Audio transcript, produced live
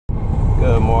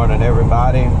Good morning,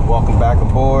 everybody. Welcome back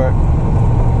aboard.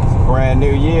 It's a brand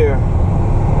new year.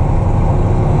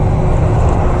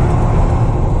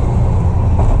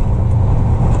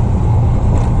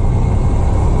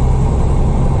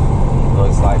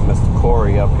 Looks like Mr.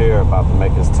 Corey up here about to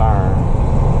make his turn.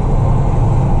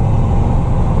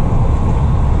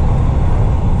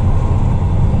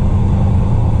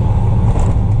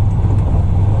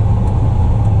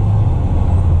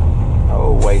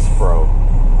 Oh, Waste Pro.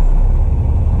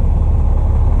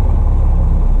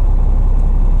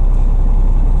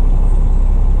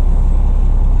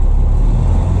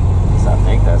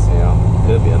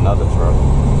 Could be another truck.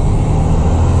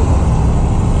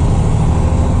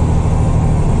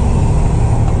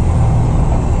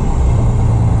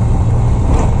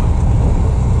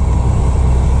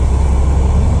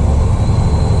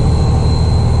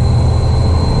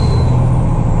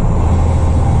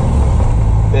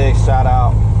 Big shout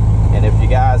out, and if you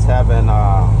guys haven't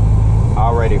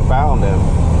already found him,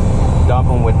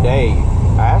 Dumping with Dave.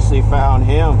 I actually found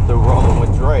him through Rolling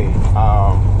with Dre.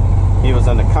 He was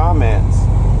in the comments,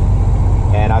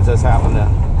 and I just happened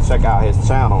to check out his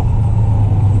channel.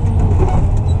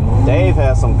 Dave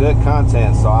has some good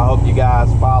content, so I hope you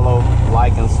guys follow,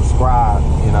 like, and subscribe.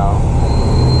 You know,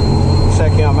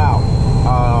 check him out.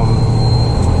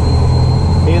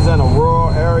 He's in a rural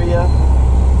area,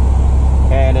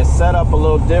 and it's set up a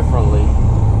little differently.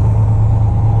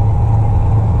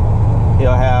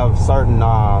 He'll have certain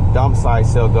dump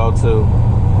sites he'll go to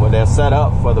where they're set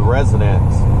up for the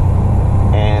residents.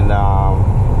 And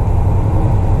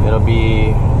it'll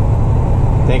be,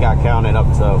 I think I counted up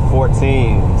to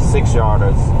 14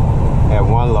 6-yarders at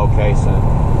one location.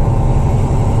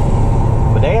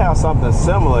 But they have something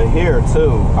similar here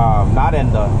too, not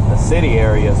in the city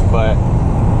areas, but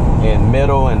in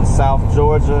middle and South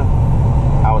Georgia.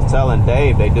 I was telling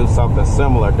Dave they do something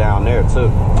similar down there too,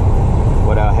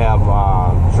 where they'll have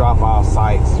drop-off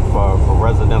sites for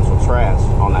residential trash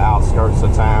on the outskirts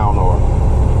of town or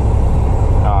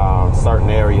certain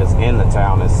areas in the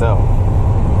town itself.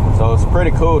 So it's pretty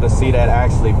cool to see that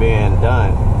actually being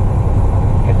done.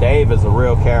 And Dave is a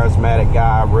real charismatic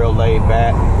guy, real laid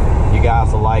back. You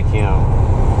guys will like him,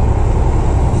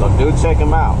 so do check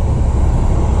him out.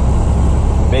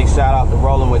 Big shout out to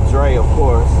Rolling with Dre, of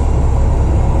course,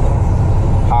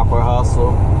 Hopper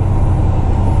Hustle,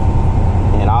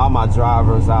 and all my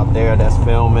drivers out there that's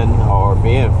filming or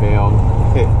being filmed.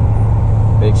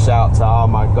 Big shout to all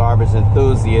my garbage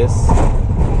enthusiasts.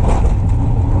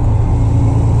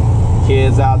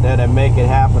 Kids out there that make it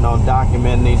happen on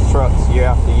documenting these trucks year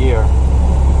after year.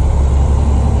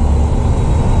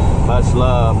 Much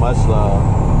love, much love.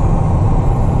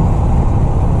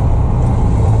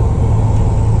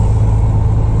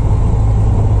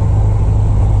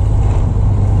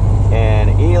 And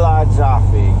Eli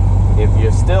Jaffe, if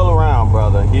you're still around,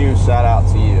 brother, huge shout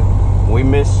out to you. We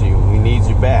miss you. We need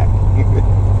you back.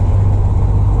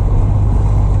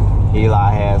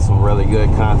 Eli has some really good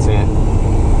content.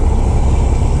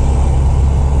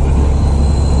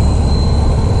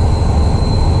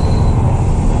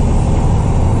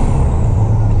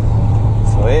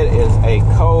 So it is a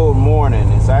cold morning.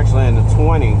 It's actually in the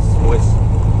 20s,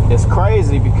 which is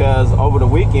crazy because over the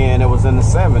weekend it was in the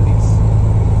 70s.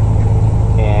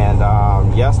 And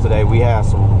yesterday we had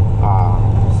some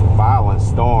violent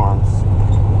storms.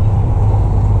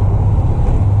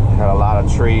 Had a lot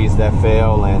of trees that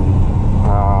fell, and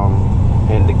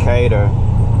in Decatur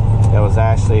there was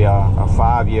actually a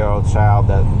 5-year-old child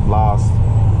that lost,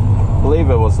 I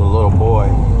believe it was a little boy,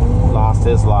 lost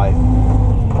his life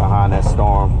behind that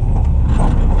storm.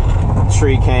 A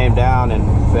tree came down and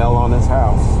fell on his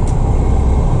house.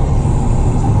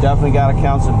 Definitely got to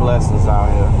count your blessings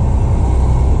out here,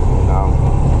 you know.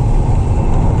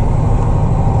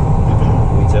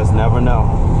 We just never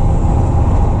know.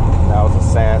 That was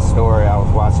a sad story. I was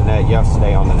watching that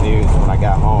yesterday on the news when I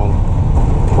got home.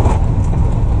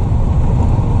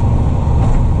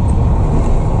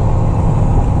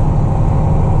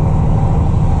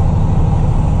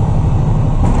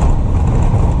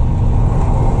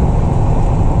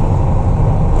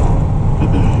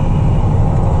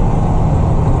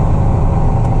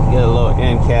 Get a little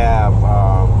in-cab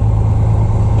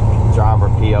driver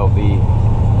POV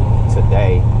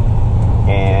today.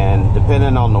 And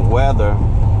depending on the weather,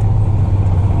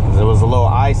 it was a little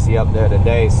icy up there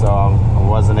today, so I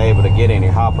wasn't able to get any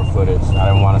hopper footage. I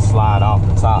didn't want to slide off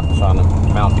the top trying to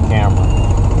mount the camera.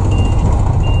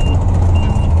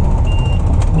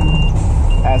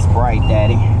 That's bright,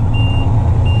 Daddy.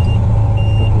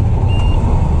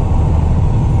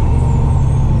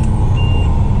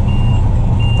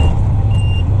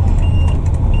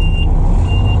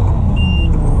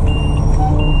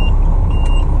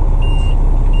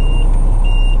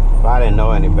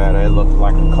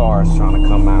 cars trying to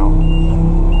come out.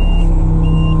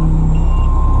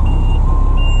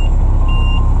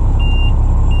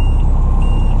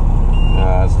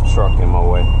 There's a truck in my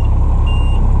way.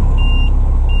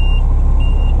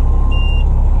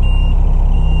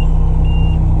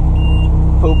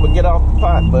 Pooper, get off the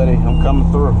pot, buddy. I'm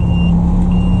coming through.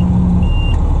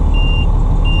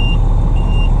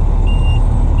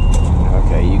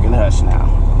 Okay, you can hush now.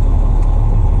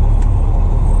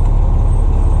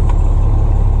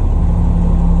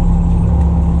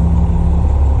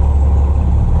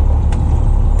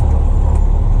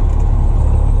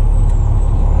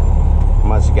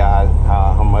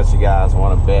 How much you guys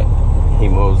want to bet he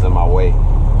moves in my way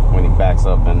when he backs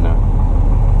up in there?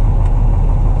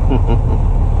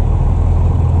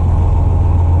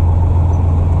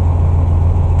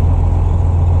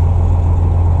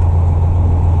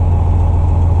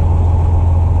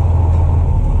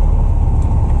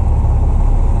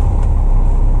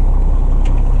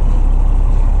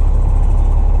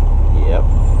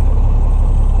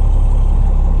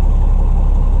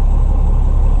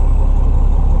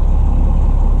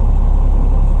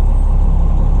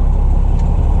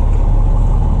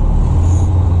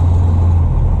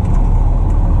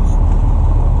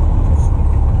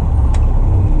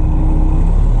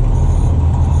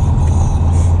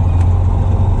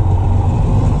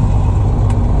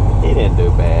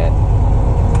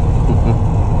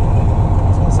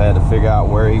 Figure out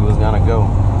where he was gonna go.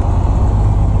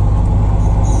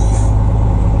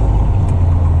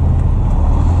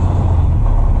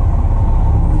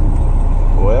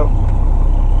 Well,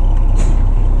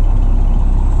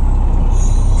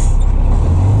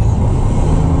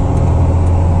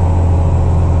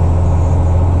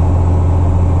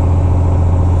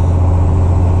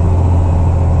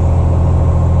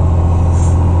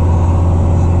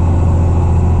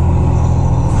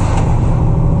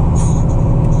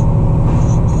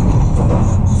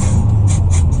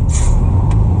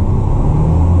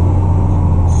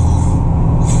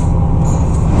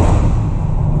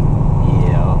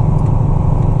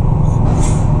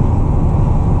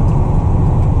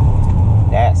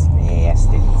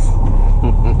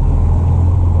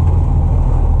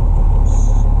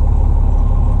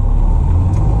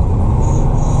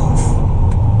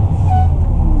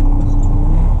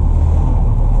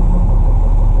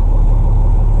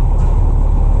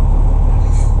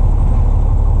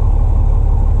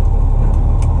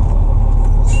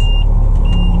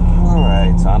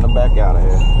 time to back out of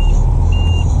here.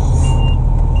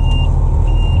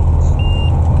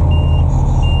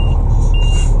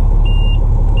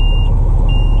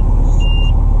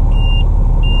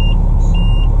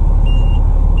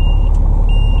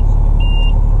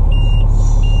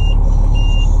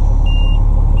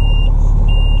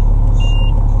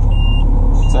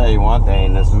 Tell you one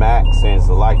thing, this Mac seems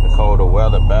to like the colder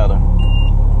weather better.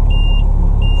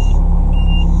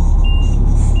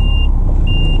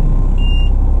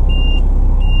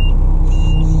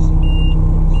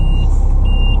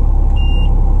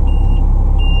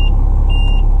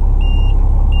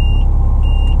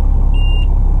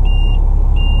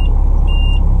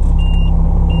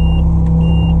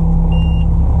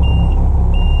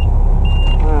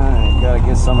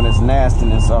 Some of this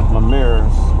nastiness off my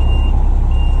mirrors.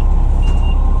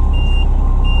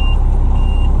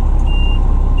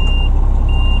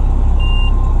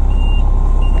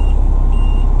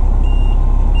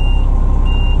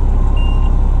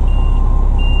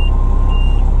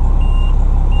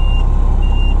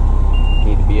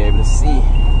 Need to be able to see.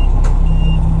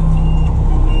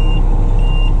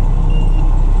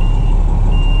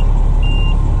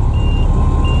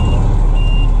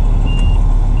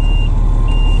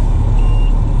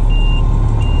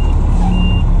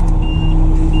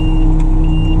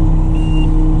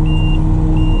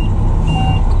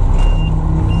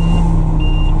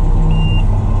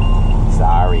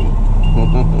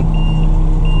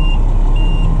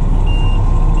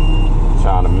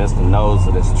 Trying to miss the nose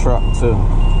of this truck too.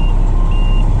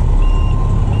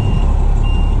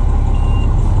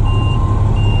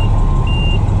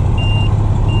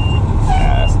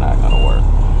 That's not gonna work.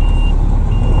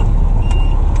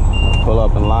 Pull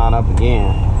up and line up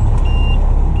again.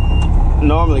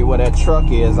 Normally where that truck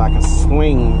is, I can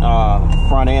swing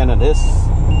front end of this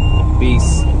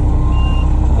beast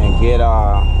and get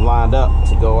lined up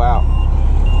to go out.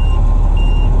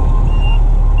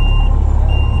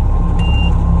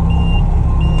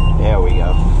 There we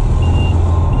go.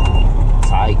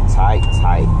 Tight, tight,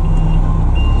 tight.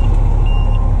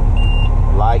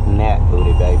 Like that,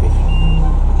 booty baby.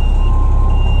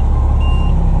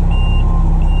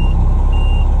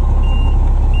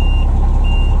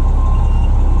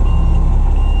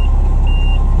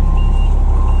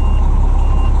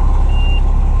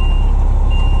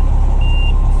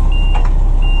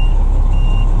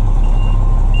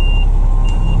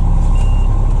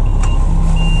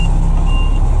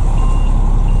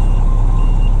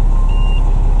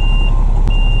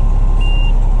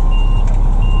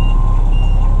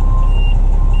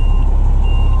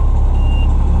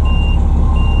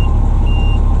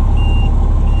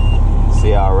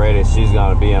 obviously she's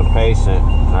gonna be impatient.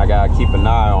 I gotta keep an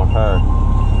eye on her.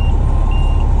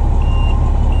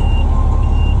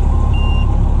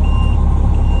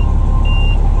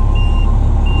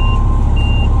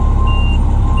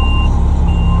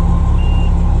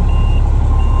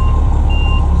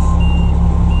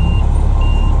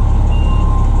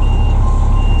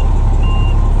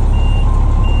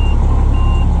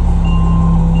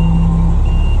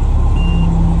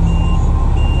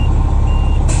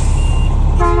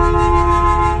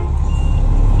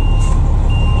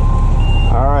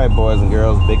 Boys and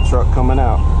girls, big truck coming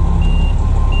out.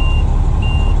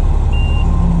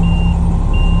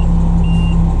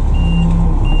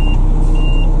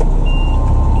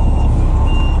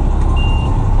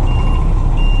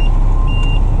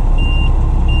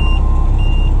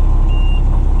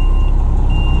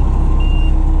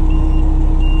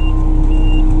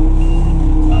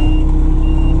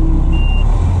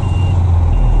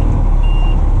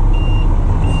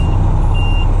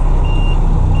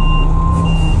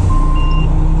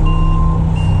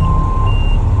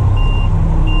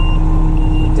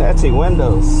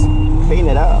 Windows, clean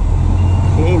it up,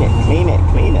 clean it, clean it,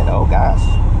 clean it. Oh gosh,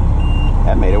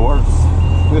 that made it worse.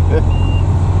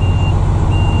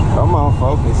 Come on,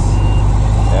 focus.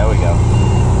 There we go.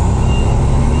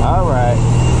 All right,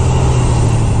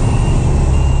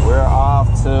 we're off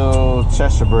to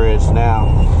Cheshire Bridge now.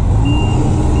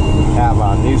 We have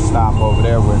our new stop over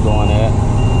there we're going at.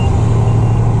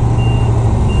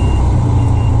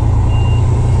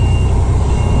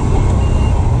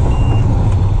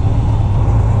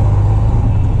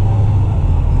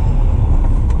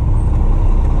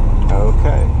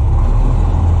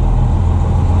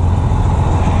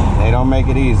 Make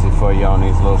it easy for you on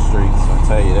these little streets, I'll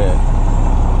tell you that.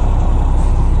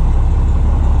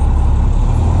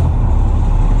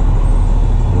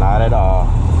 Not at all.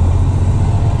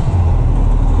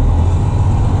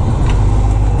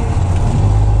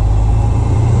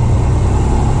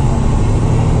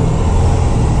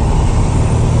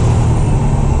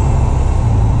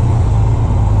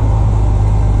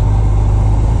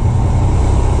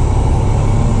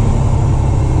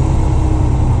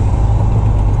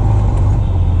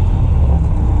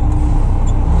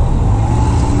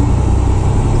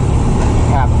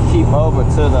 Over to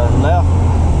the left,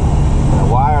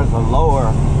 the wires are lower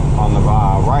on the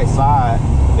right side.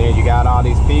 Then you got all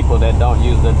these people that don't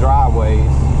use the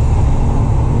driveways.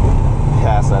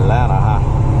 That's Atlanta, huh?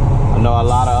 I know a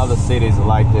lot of other cities are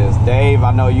like this. Dave,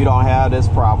 I know you don't have this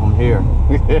problem here.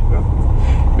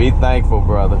 Be thankful,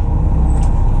 brother.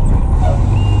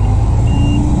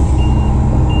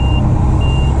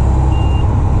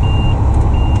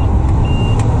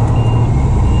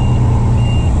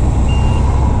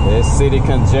 This city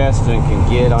congestion can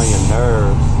get on your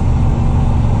nerves.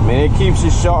 I mean, it keeps you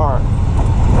sharp.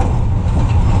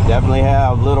 Definitely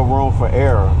have little room for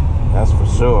error, that's for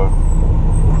sure.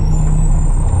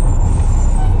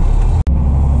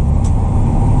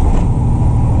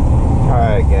 All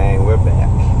right, gang, we're back.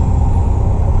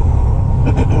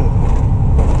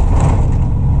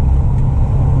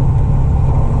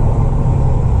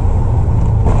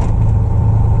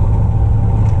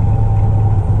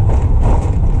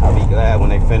 When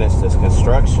they finish this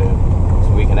construction,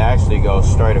 so we can actually go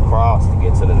straight across to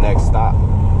get to the next stop.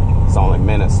 It's only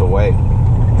minutes away,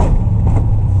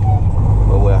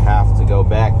 but we'll have to go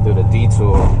back through the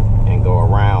detour and go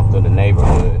around through the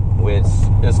neighborhood, which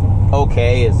is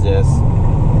okay. It's just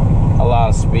a lot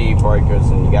of speed breakers,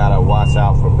 and you gotta watch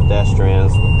out for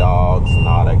pedestrians with dogs and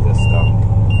all that good stuff.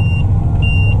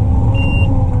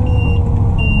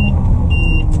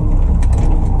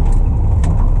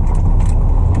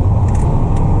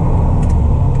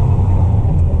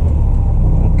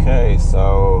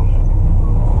 So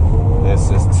this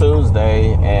is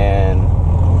Tuesday, and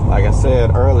like I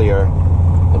said earlier,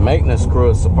 the maintenance crew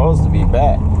is supposed to be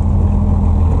back,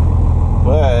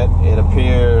 but it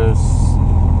appears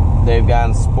they've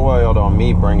gotten spoiled on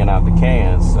me bringing out the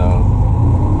cans, so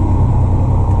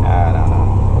I don't know.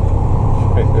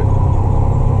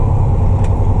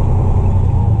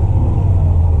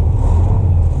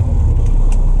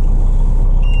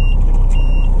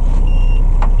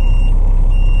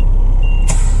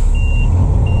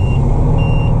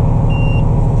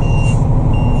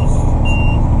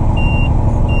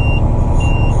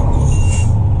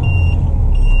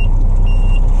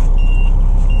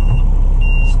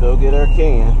 Go get our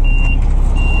can.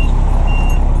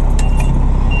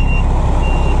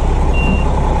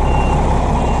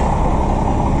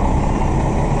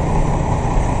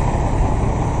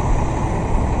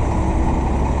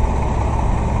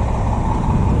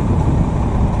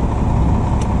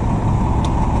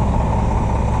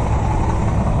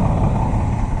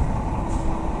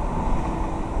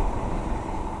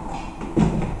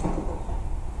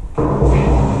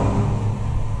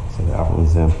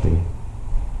 empty.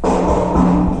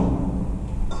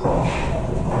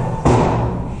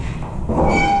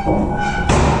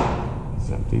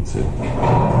 It's empty too.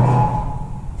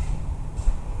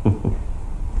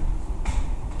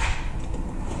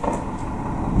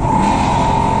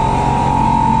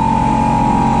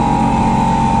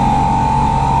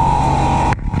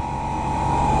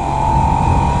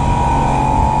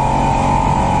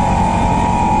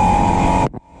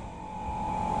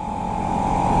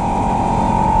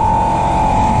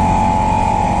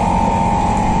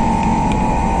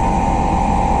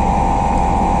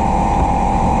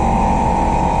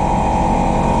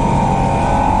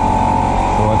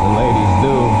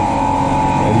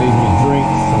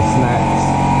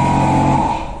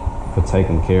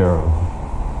 Taken care of.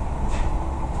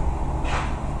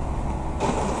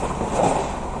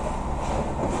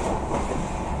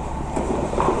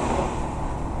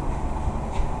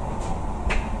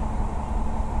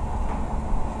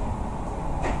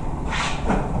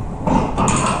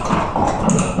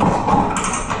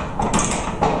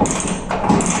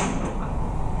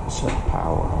 Shut the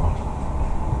power off.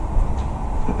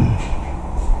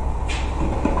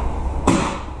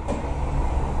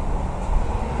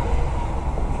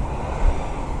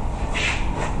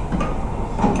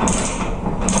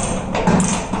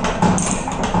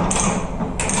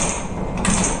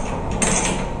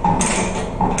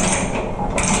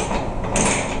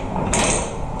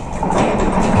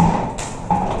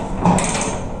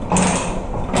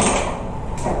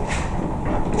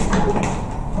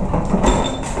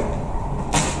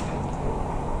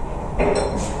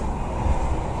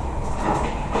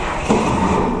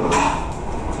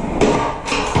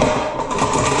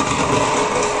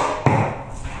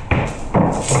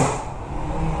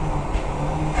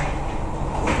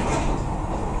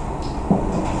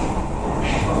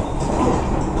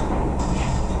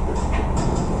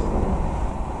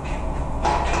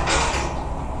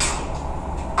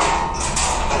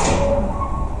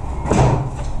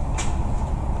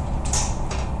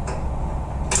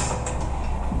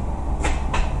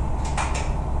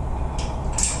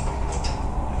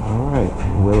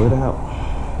 Wheel it out.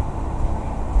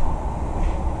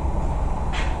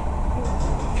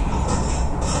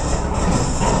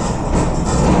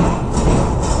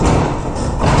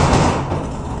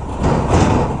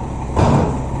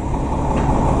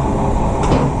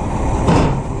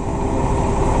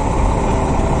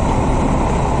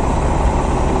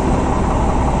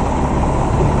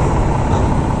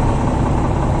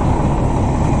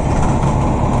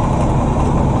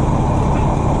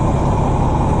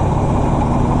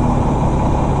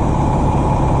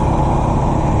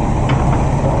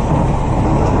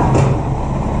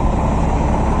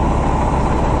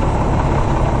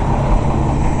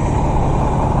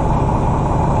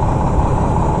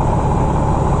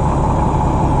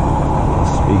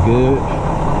 Good.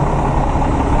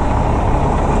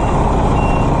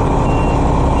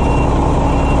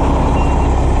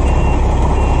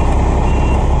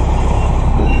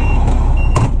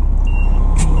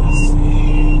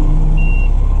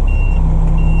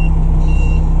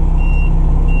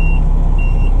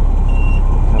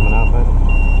 Coming out, buddy?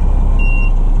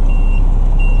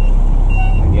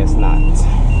 I guess not.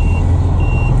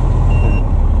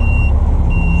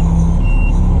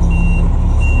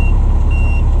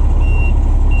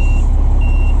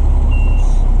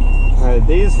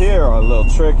 These here are a little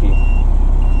tricky.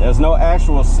 There's no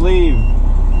actual sleeve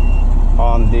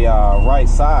on the right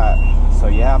side, so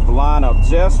you have to line up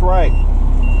just right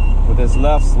with this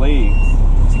left sleeve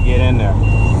to get in there.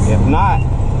 If not,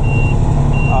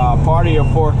 part of your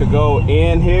fork could go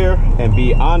in here and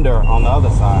be under on the other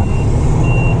side.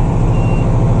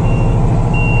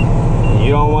 And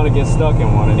you don't want to get stuck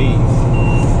in one of these.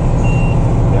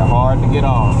 They're hard to get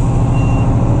off.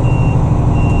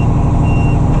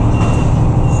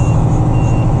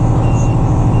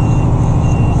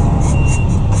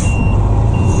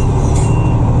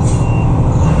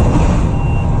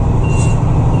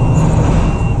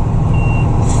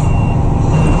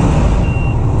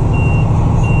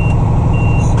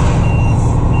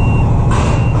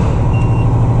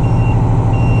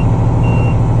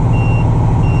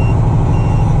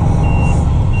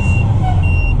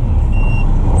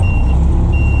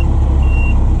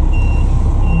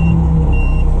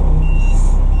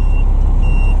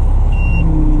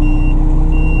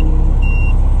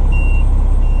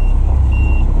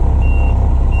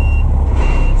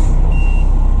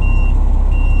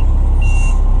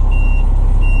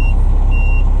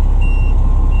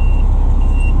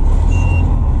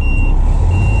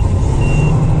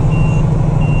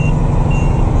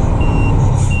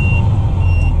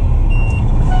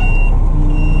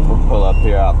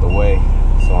 out the way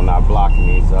so I'm not blocking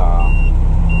these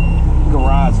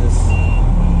garages.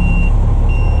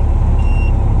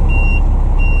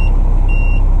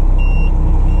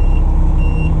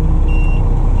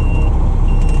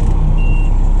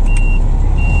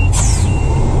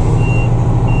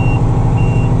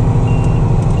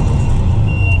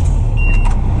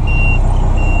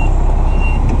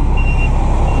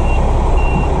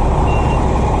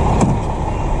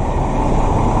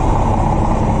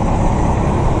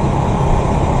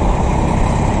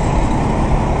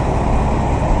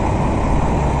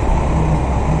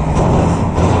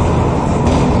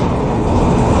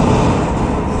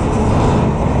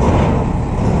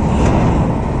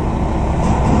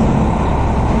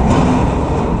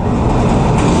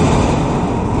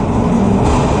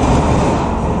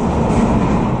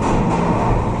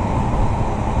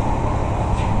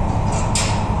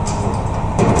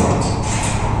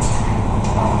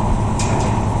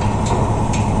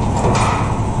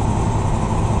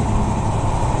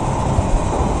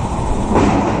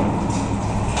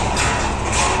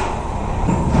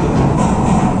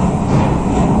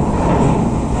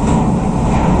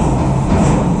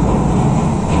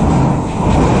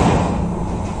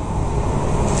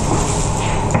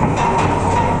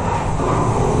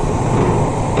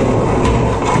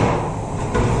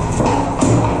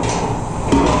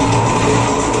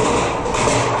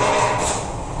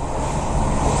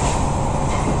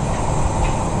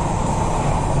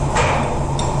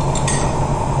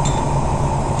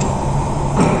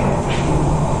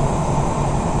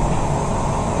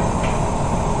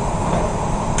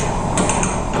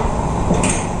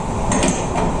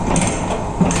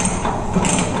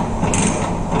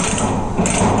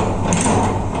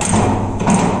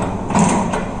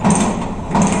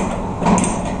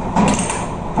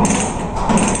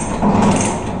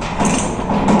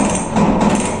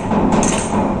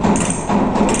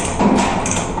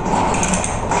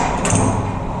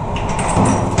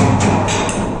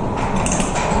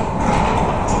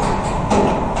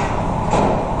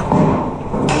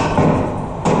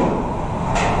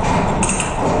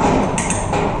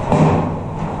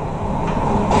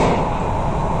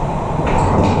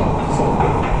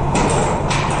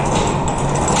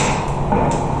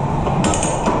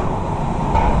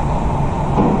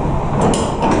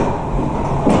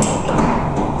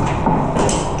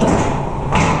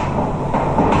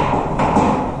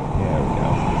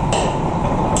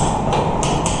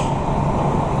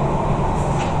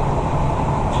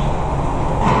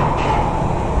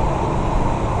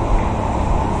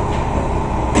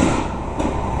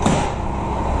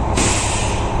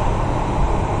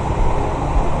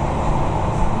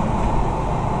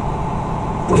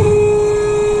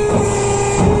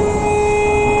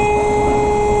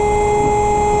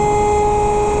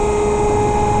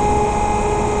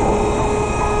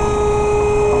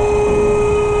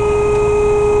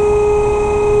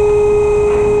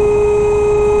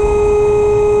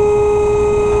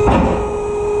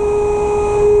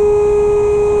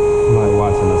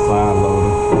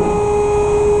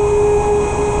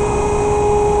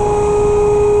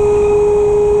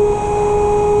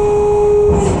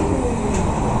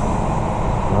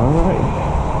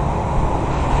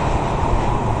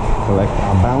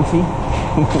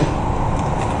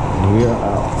 We are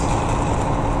out.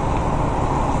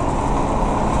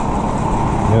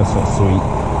 They're so sweet.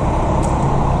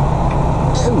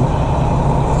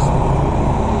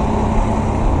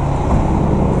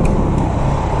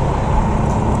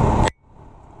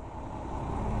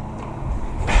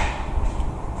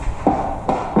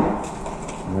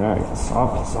 Alright, got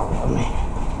softness on me.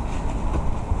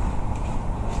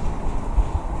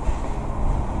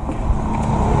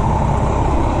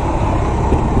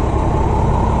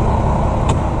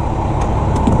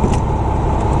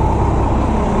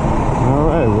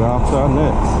 Our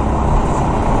next.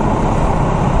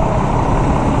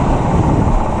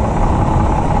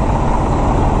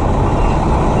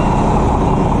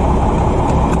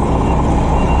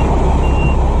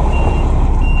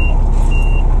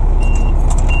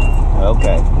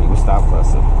 Okay, you can stop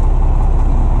fussing.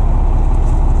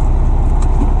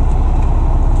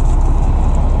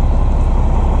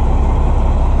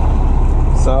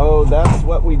 So that's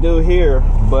what we do here,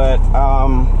 but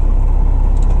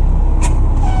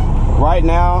right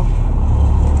now,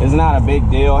 it's not a big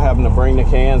deal having to bring the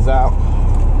cans out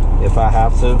if I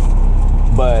have to,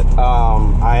 but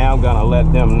I am gonna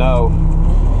let them know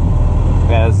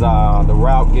as the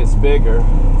route gets bigger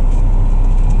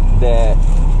that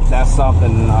that's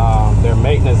something their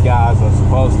maintenance guys are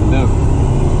supposed to do.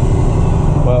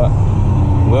 But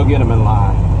we'll get them in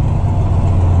line.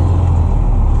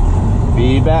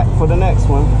 Be back for the next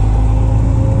one.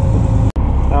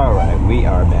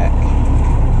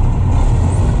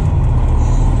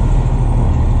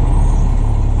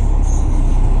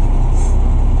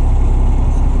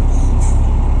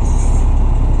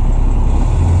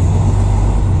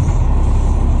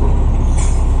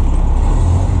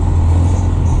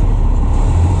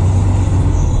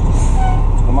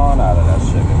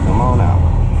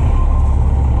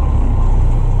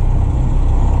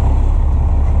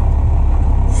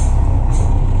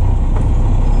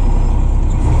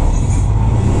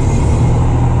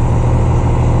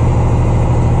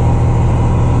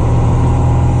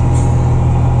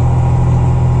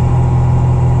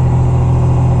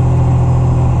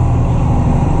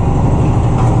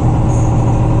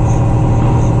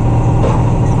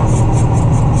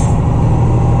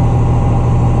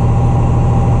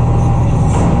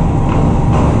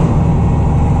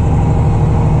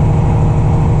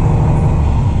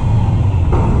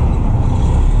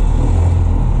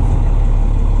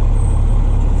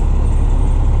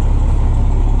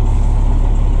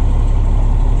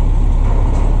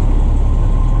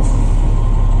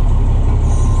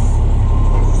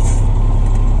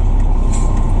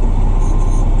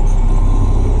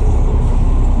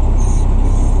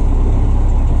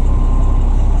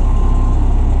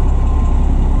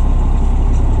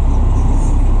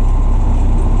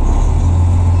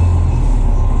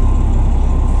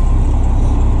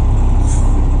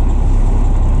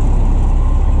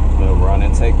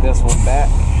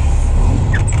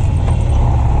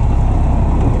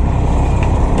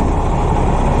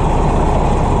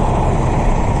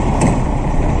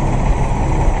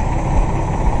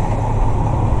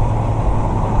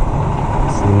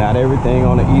 Got everything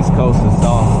on the East Coast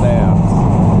installed stabs.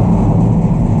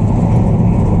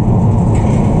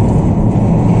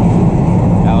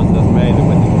 I was just made it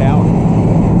with the counter.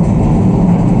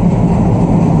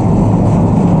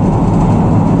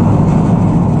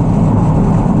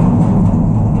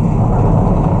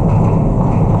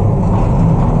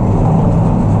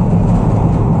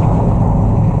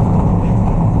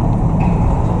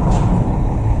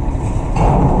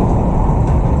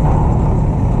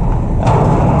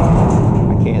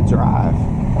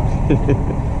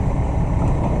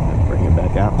 Bring it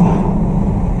back out.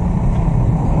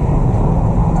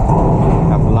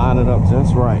 Have to line it up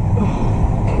just right.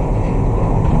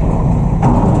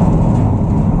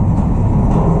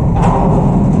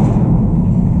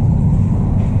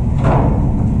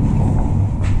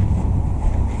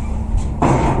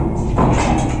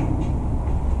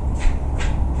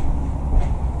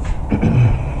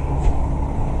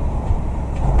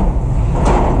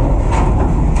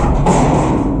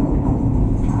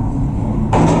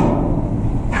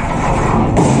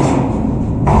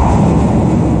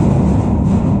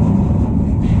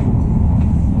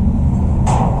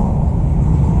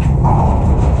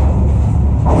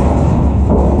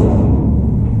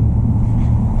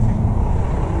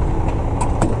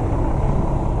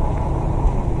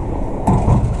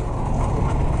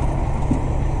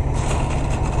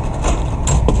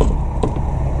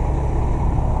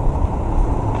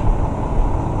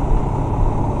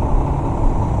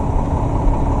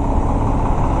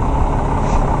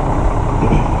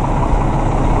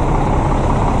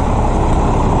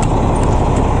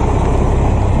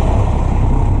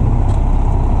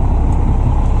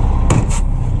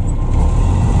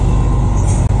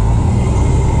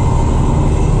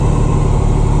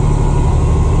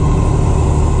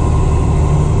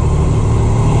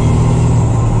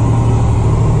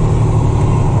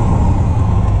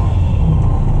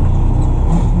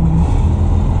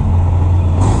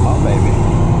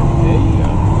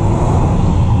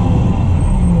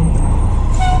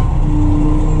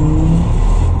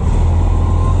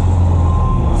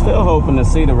 To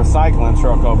see the recycling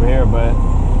truck over here, but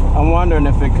I'm wondering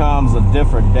if it comes a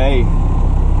different day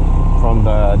from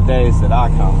the days that I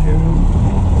come here.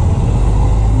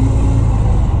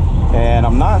 And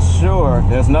I'm not sure,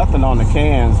 there's nothing on the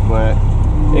cans, but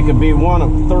it could be one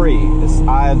of three. It's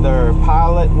either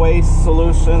Pilot Waste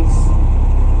Solutions,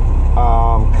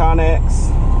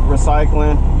 Connex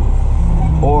Recycling,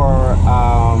 or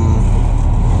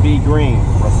Be Green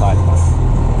Recycling.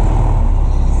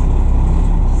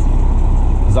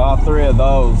 All three of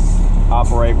those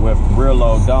operate with rear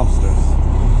load dumpsters.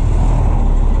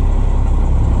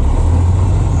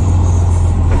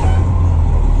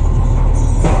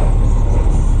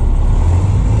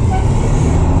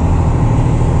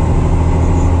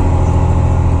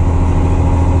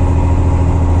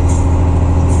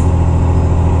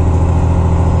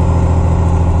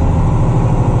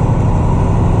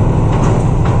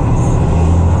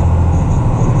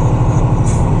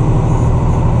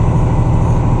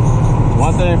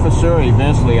 For sure,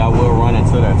 eventually I will run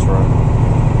into that truck.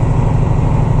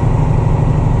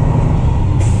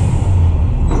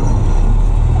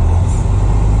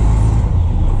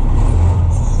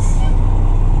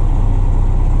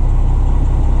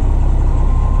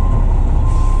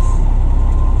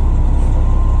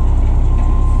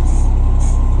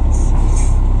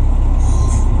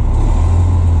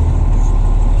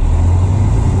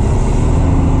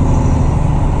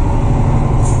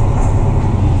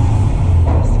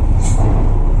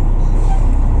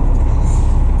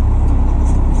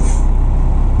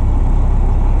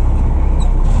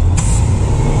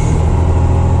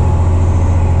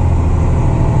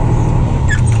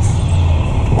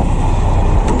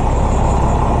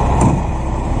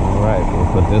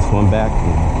 This one back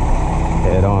and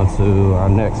head on to our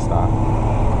next stop.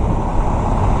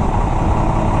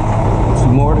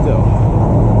 2 more to go.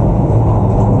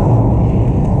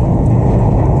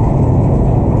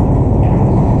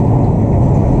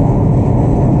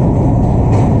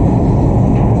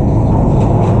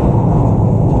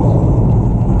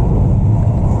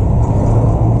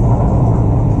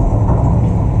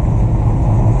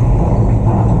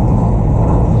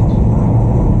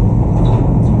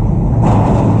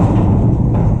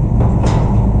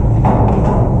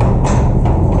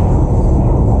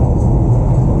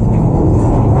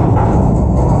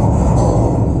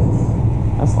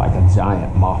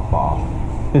 Giant mothball.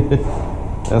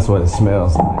 That's what it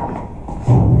smells like.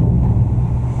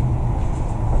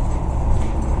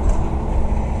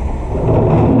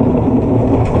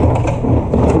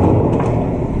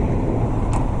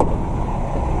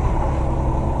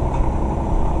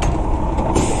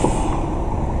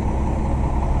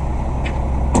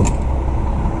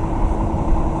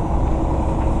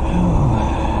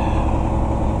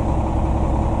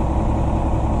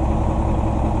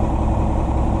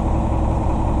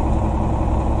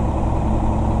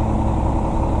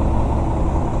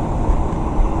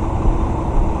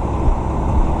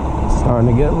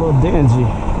 starting to get a little dingy.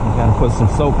 Gotta put some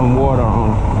soap and water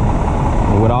on.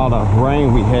 And with all the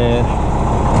rain we had,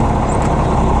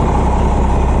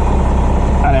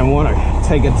 I didn't want to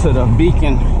take it to the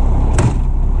beacon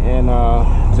and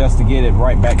just to get it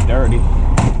right back dirty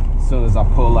as soon as I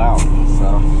pull out.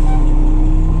 So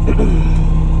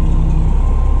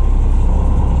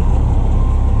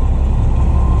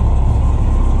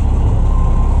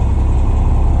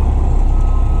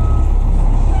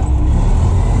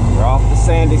we're off to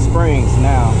Sandy Springs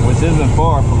now, which isn't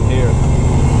far from here.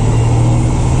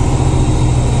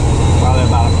 Probably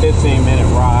about a 15-minute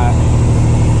ride.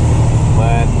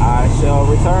 But I shall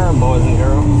return, boys and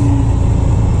girls.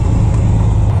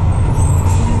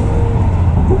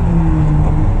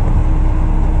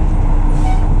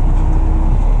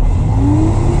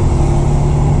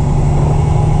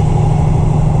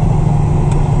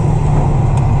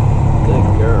 Good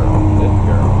girl, good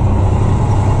girl.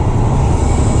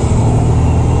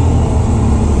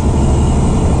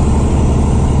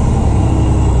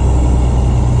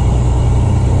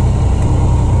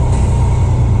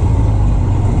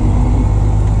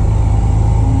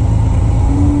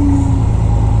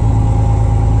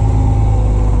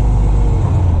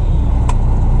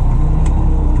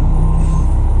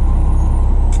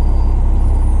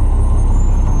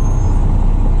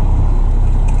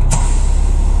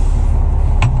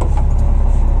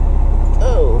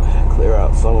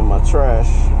 Some of my trash.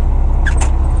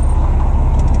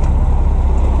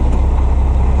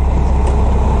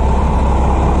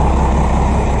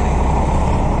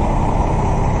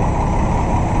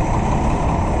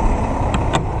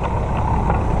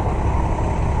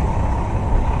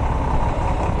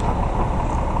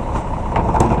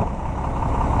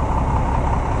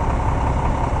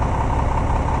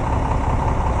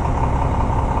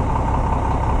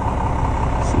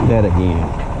 See that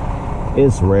again.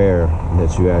 It's rare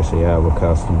that you actually have a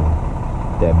customer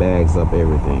that bags up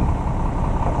everything.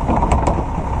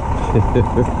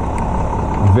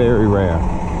 Very rare.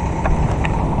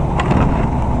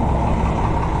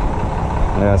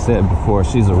 Like I said before,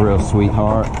 she's a real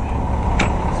sweetheart.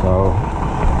 So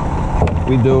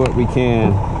we do what we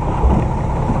can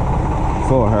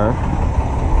for her.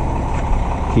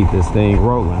 Keep this thing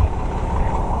rolling.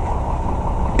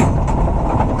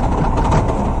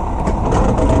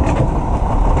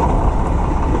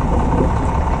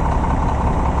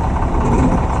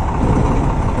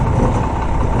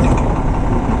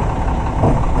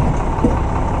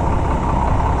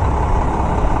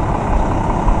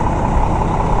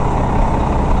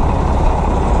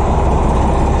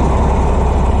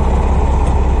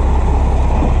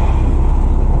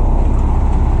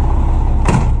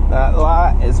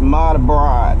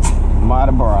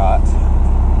 Mighty broad.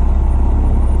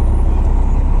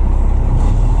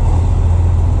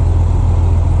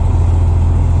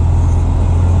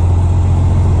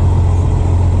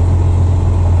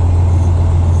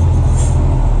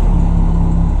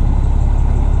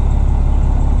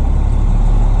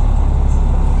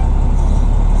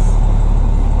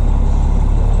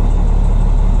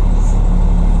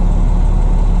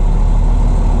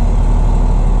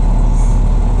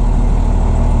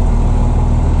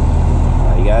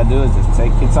 Do is just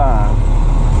take your time.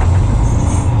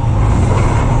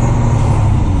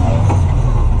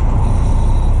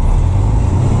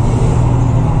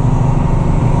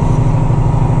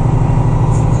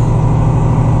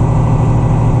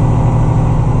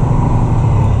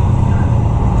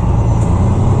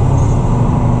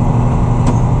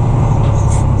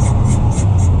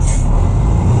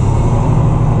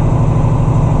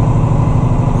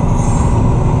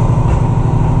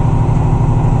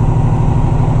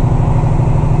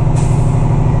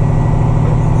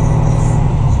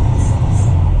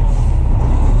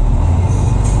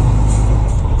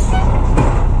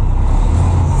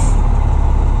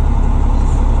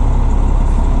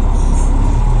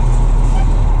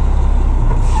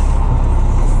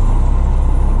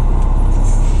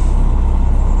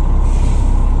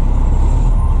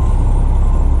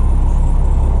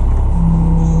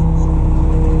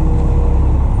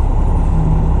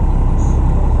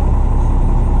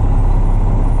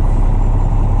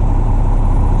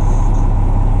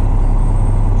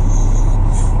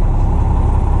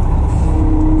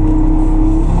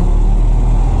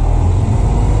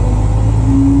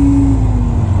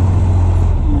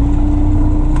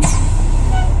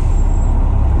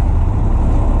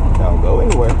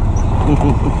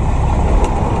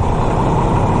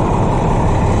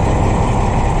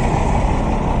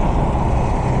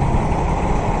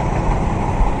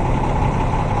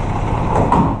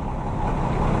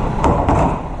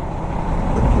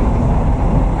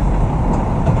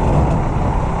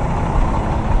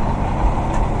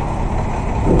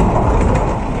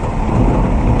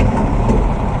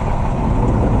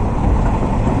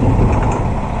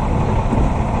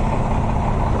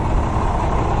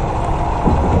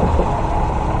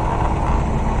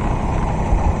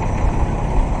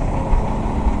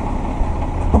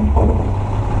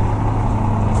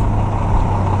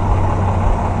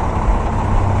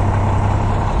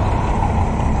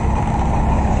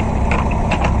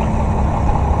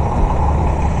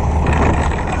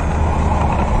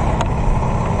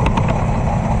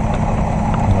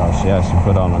 unless you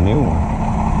put on a new one.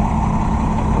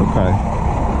 Okay.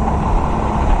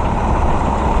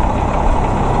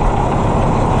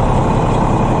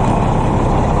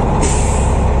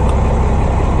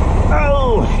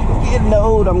 Oh, getting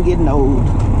old. I'm getting old.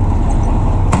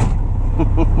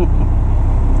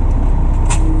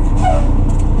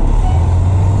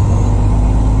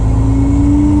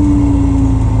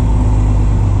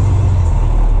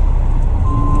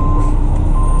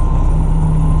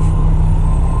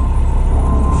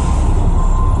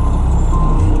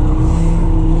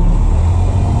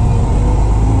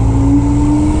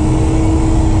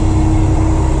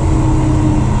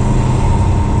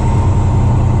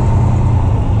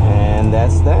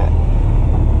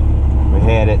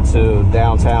 To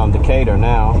downtown Decatur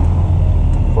now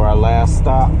for our last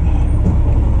stop,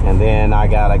 and then I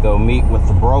gotta go meet with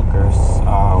the brokers.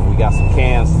 We got some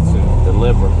cans to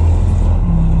deliver,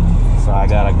 so I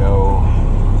gotta go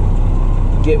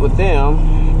get with them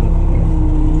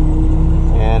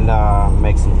and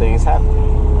make some things happen.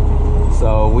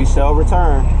 So we shall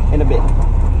return in a bit.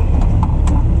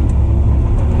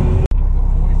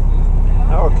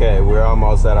 Okay, we're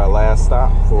almost at our last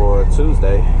stop for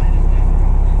Tuesday.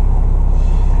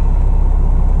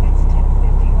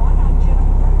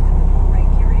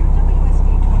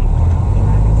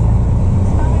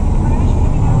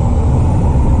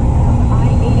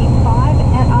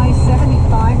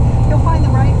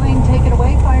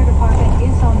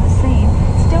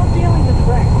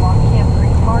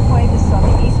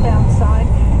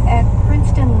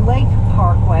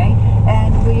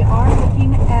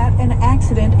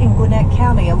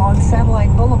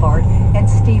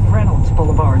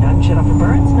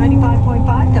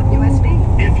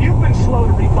 If you've been slow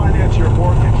to refinance your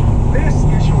mortgage, this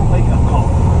is your wake-up call.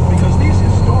 Because these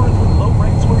historically low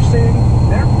rates we're seeing,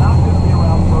 they're not going to be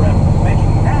around forever,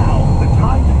 making now the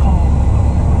time to call.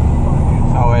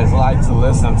 I always like to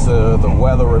listen to the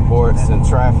weather reports and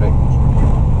traffic.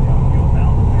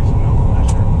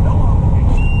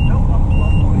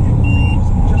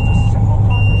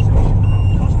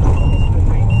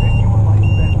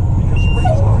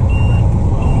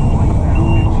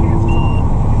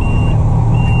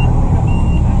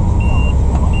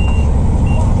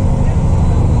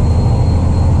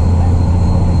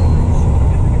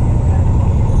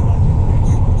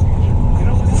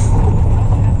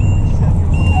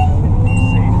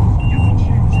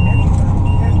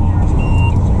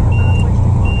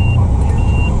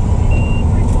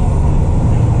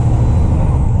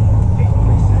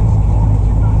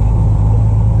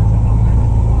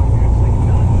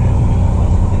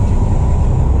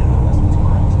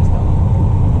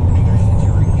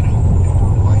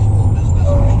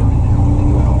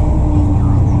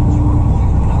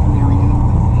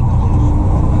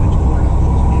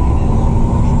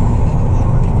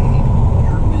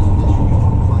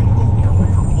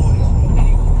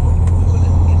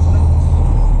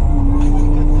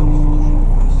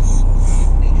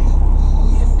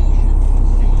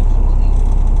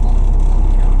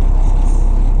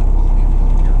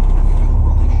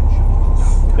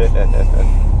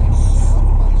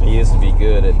 I used to be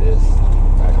good at this.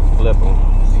 I could flip them.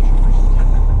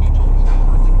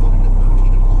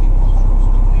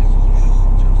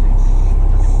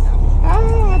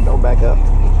 Don't back up.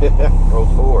 Roll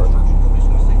forward.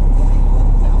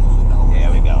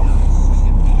 There we go.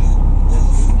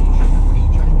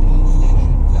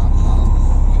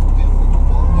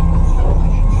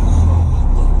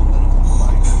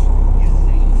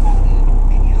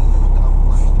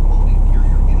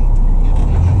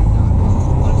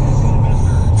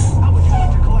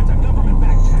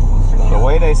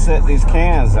 They set these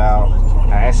cans out,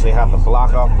 I actually have to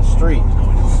block off the street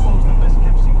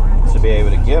to be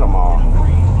able to get them all.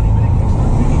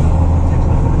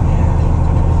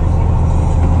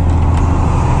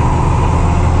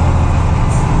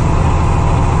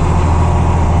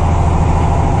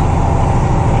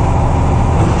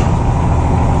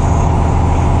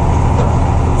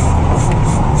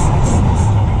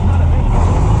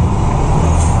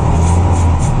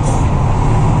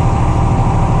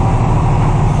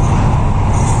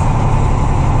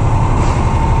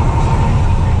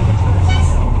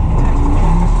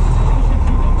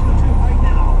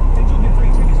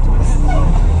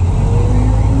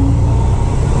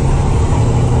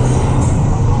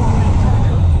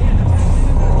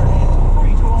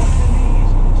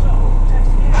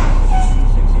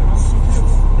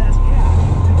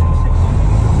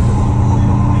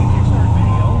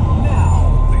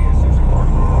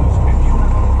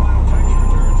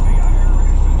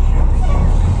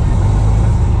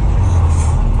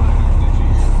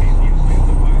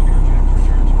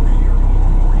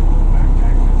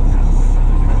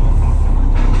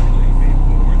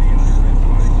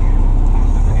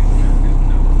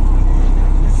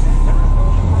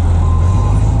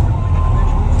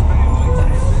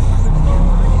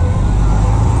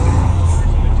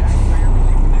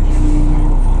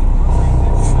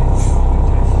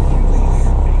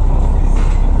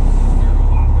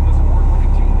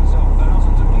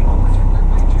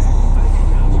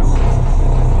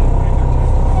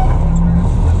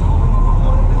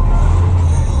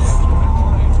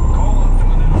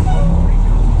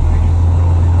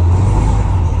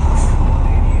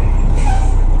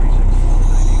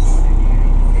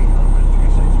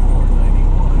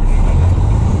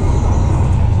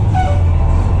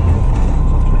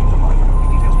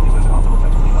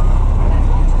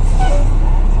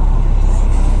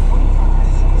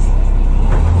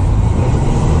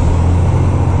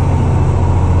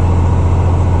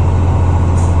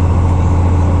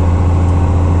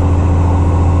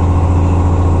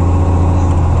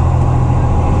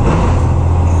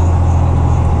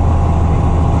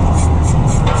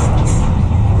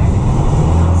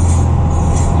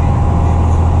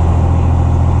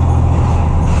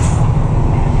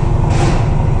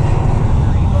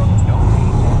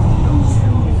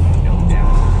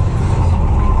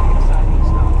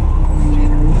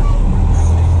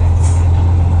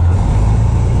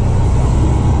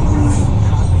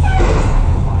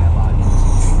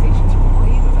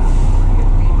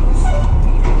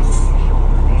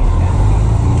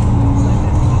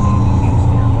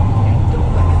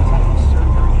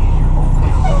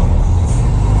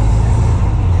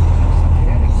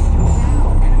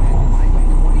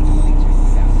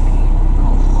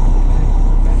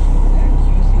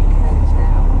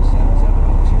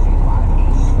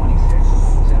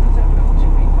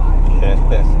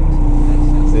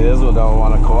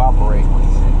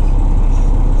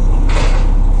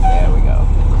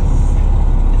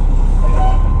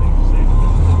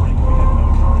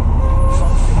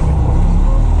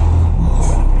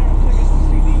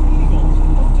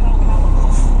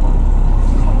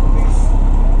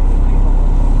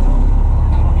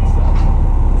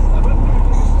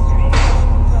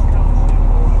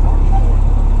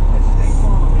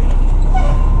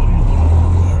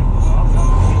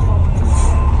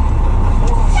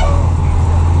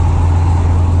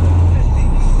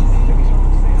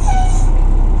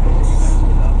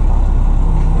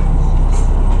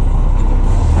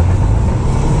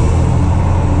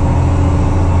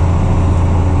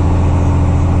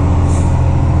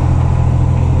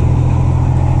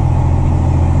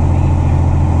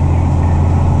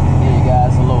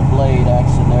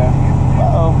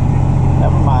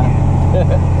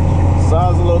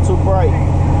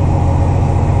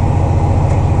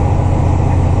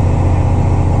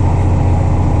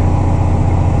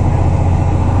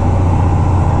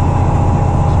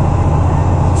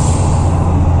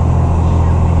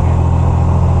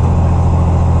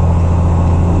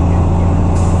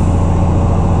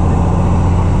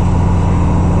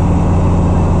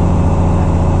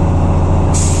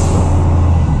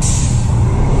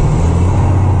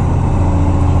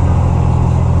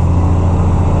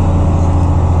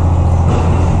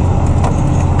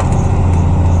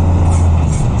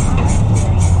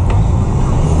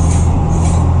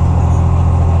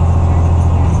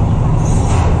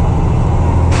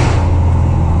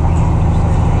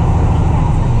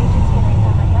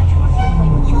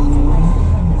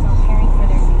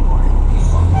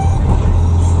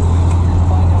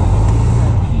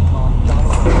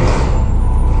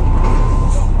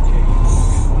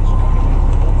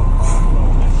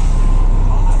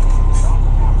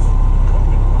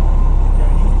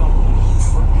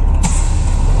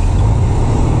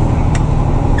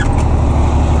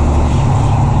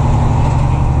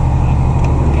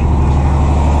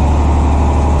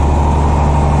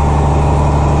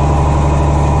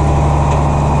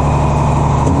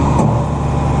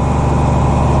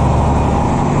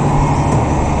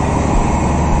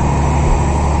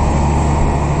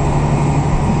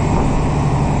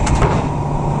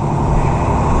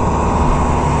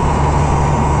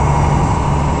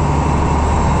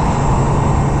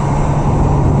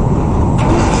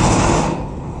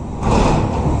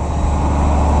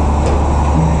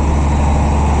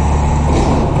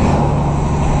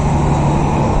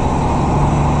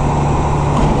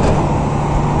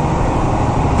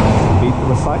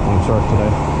 the truck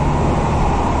today.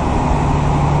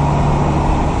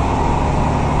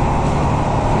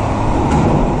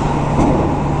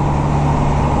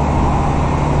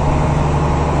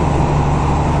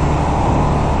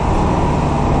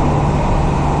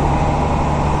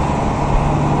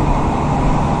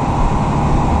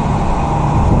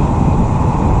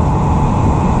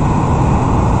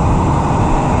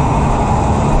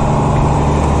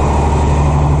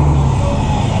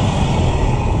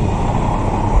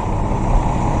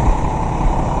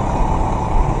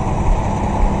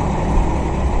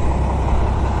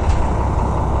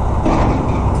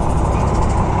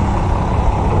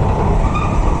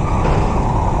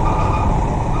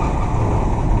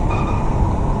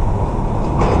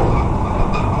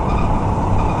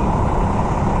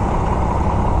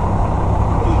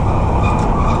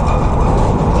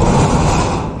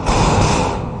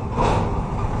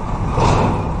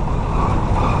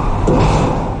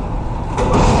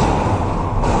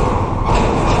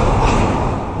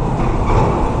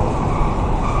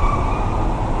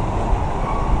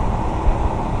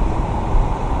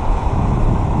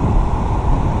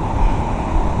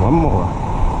 One more.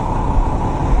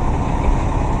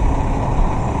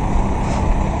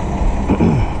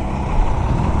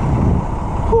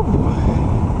 Oh boy.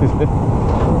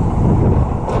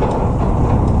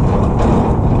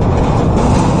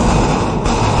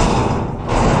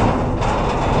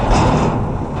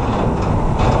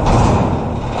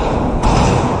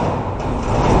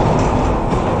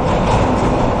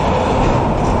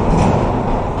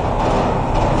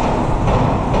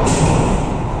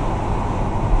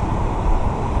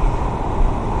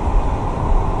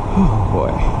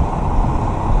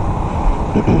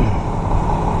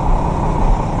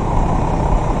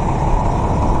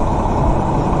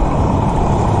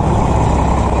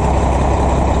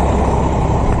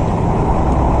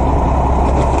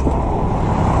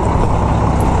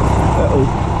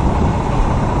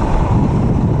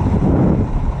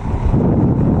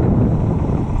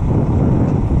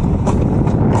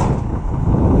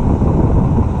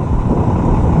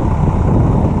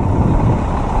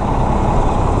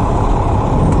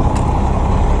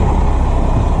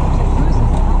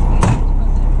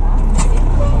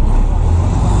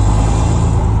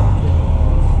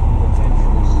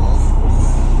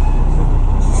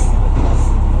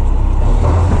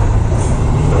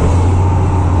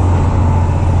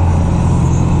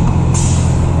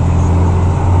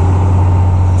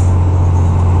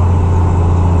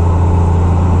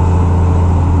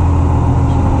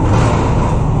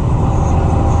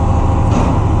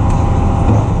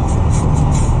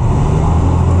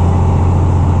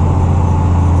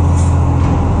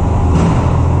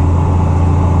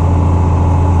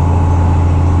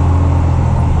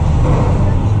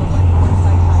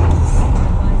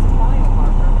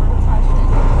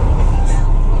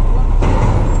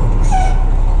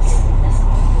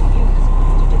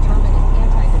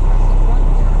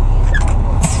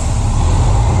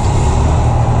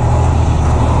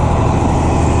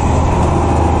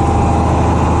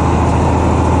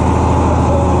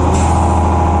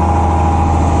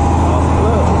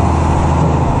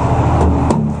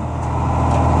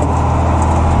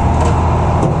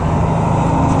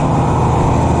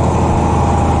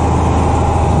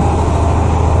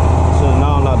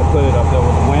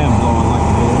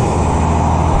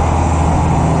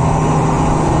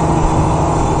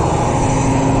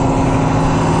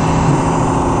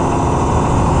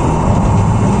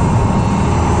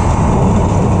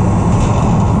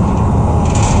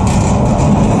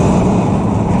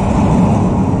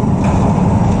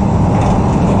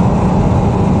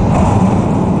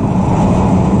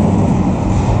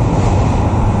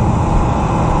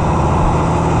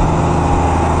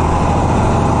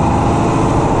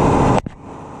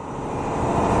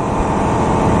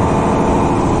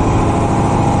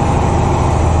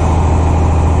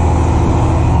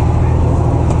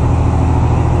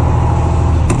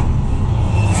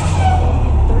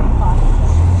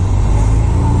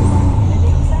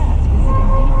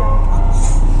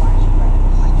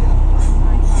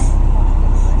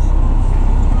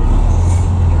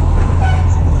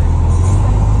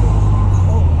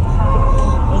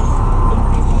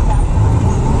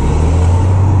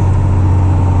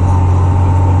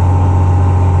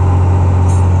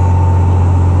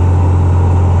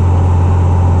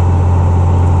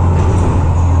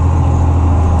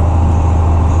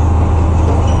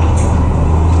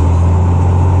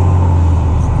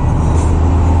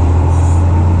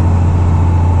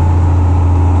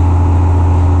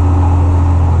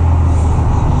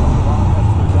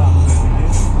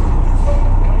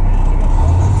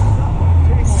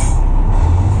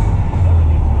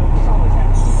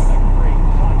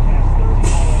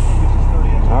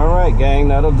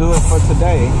 that'll do it for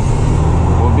today.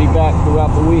 We'll be back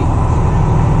throughout the week.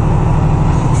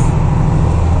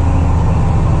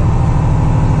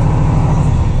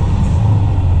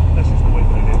 That's just the way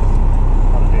that it is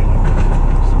on a day like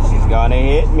this. She's gonna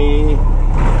hit me.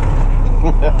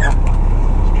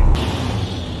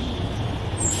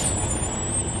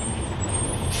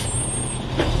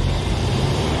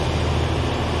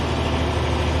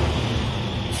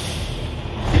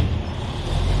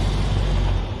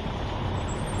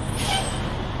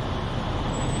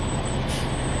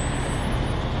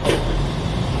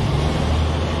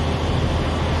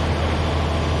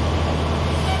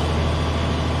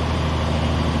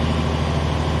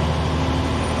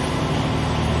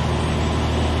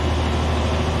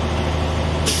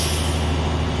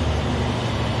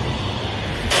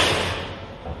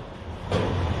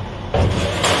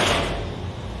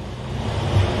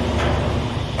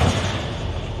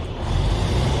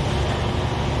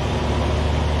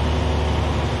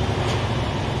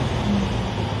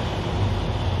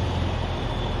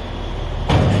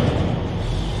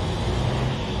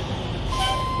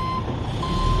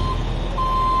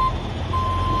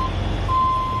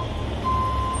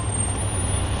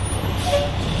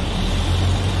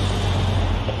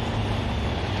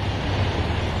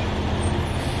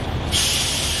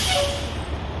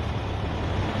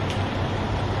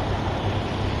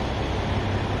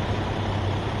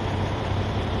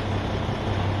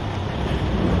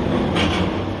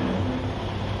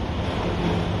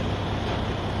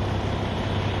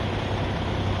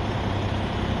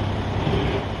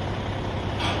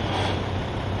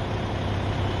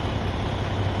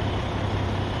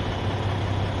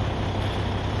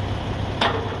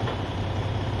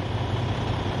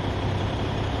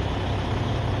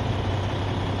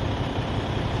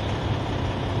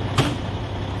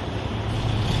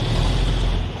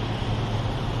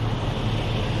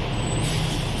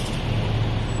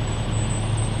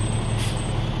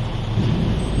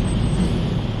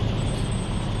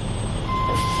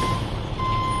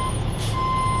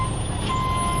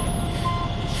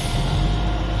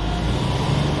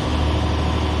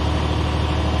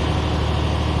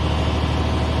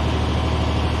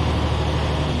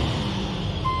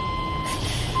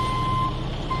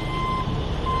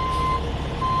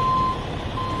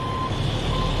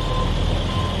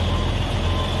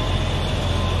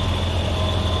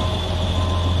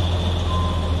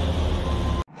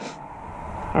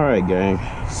 Alright gang,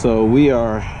 so we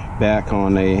are back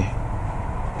on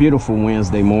a beautiful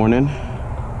Wednesday morning.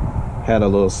 Had a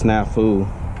little snafu.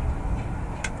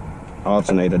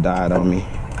 Alternator died on me.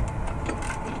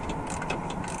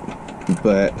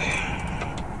 But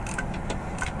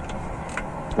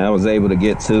I was able to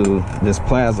get to this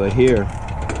plaza here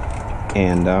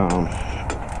and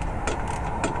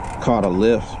caught a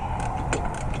lift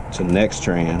to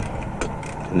Nextran,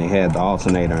 and they had the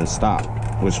alternator in stock,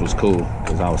 which was cool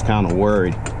because I was kind of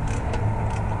worried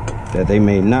that they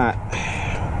may not,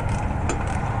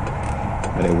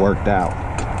 but it worked out.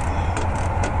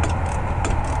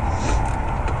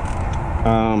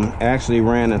 Actually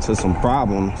ran into some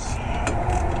problems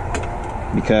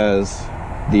because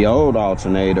the old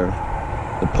alternator,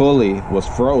 the pulley was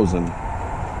frozen.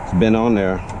 It's been on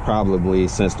there probably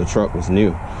since the truck was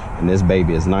new, and this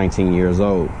baby is 19 years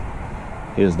old.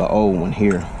 Here's the old one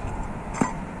here.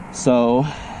 So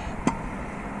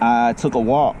I took a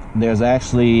walk. There's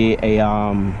actually a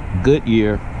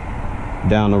Goodyear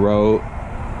down the road,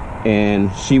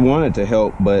 and she wanted to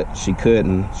help, but she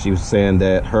couldn't. She was saying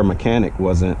that her mechanic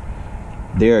wasn't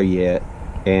there yet,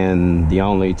 and the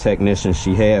only technician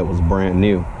she had was brand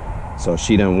new, so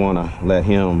she didn't want to let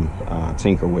him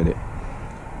tinker with it.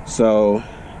 So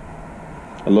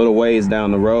a little ways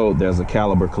down the road, there's a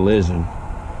Caliber Collision.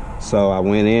 So I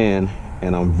went in,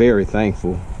 and I'm very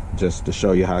thankful, just to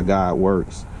show you how God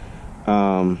works.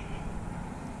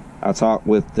 I talked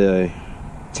with the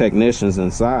technicians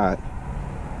inside,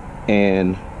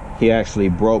 and he actually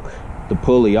broke the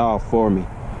pulley off for me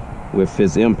with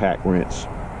his impact wrench.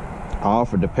 I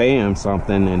offered to pay him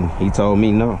something, and he told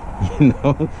me no. You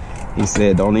know, he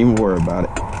said don't even worry about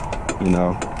it. You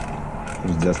know, he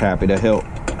was just happy to help.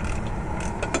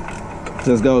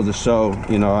 Just goes to show,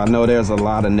 you know, I know there's a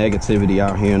lot of negativity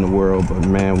out here in the world, but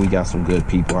man, we got some good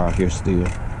people out here still,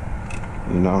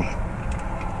 you know,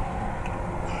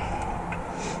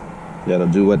 that'll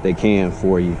do what they can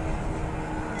for you.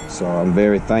 So I'm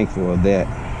very thankful of that.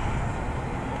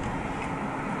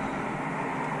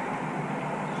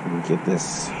 Let me get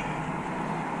this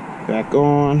back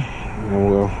on, and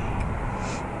we'll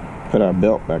put our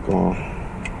belt back on.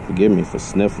 Forgive me for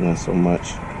sniffling so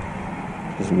much.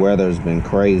 This weather's been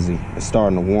crazy. It's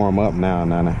starting to warm up now,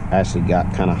 and I actually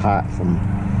got kind of hot from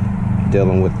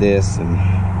dealing with this and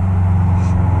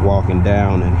walking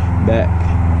down and back.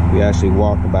 We actually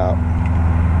walked about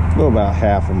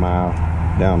half a mile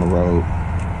down the road.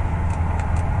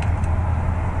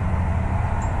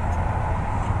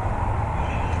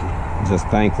 Just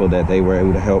thankful that they were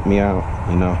able to help me out,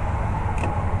 you know.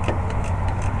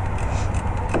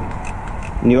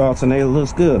 New alternator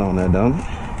looks good on there, don't it?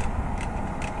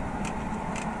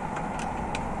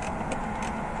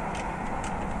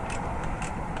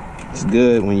 It's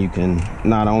good when you can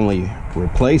not only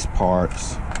replace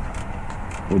parts,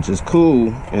 which is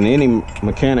cool, and any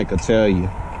mechanic will tell you,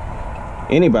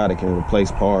 anybody can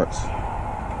replace parts.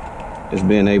 It's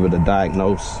being able to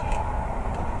diagnose.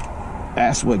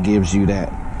 That's what gives you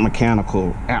that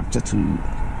mechanical aptitude.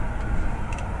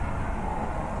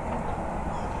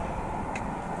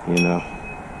 You know,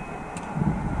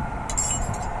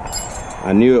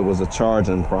 I knew it was a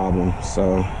charging problem,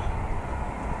 so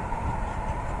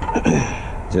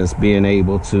just being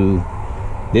able to,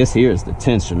 this here is the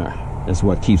tensioner. That's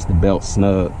what keeps the belt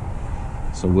snug.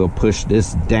 So we'll push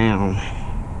this down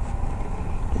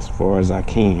as far as I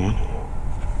can.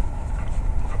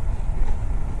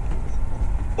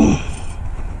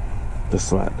 Just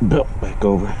slide the belt back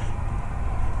over.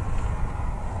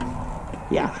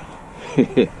 Yeah.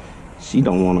 She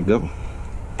don't want to go.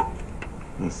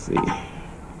 Let's see.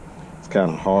 It's kind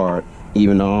of hard,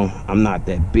 even though I'm not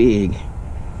that big.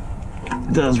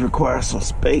 It does require some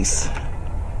space.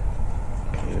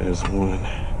 Okay, there's one.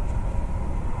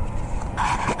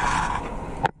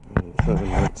 I'm trying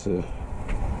not to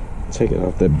take it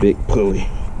off that big pulley.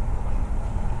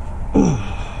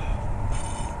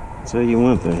 Tell you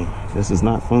one thing, this is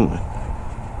not fun.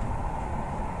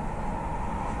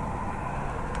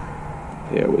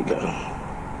 There we go.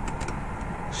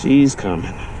 She's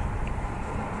coming.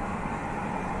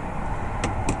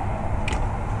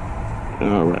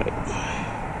 All right.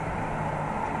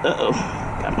 Uh-oh,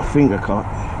 got my finger caught.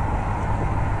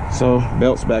 So,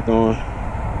 belt's back on.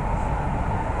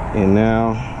 And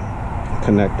now,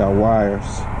 connect our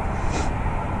wires.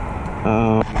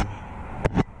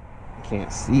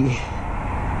 Can't see.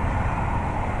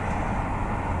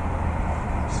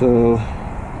 So,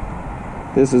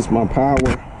 this is my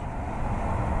power.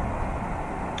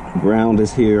 Ground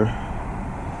is here.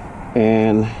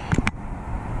 And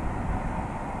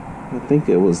I think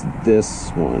it was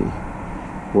this one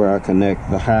where I connect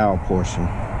the howl portion.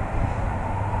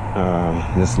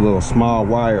 This little small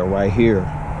wire right here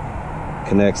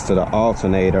connects to the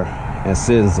alternator and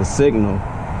sends a signal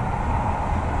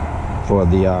for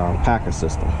the packer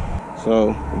system.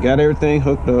 So we got everything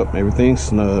hooked up, everything's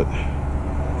snug.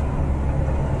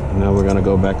 And now we're gonna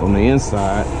go back on the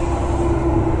inside.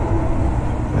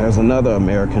 There's another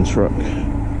American truck.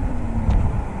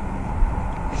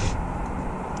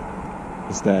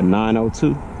 It's that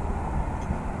 902.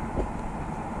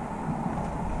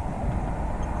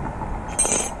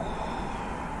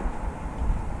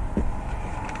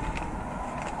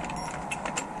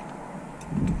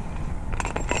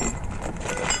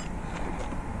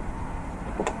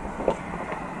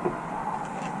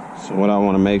 So what I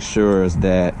want to make sure is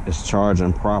that it's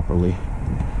charging properly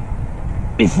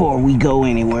before we go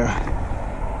anywhere.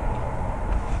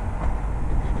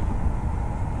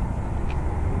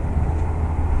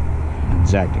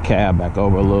 Jack the cab back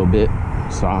over a little bit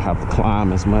so I don't have to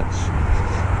climb as much.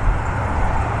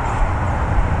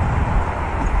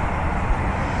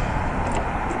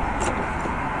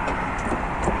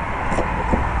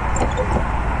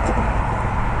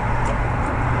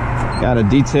 Gotta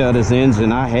detail this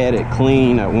engine. I had it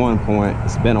clean at one point.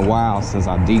 It's been a while since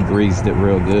I degreased it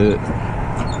real good.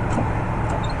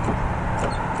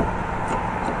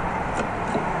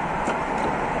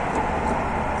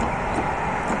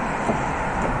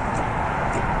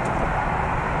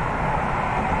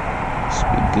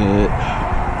 Should be good.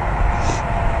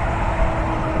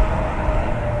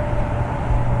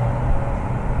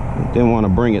 Didn't want to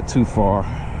bring it too far.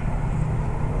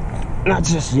 Not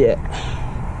just yet.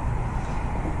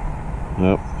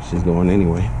 Nope, she's going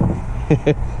anyway.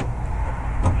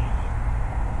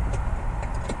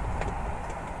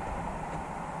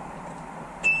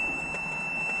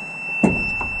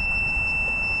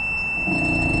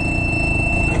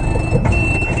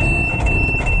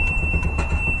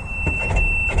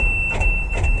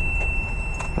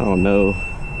 Oh no. I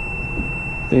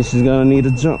think she's gonna need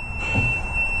a jump.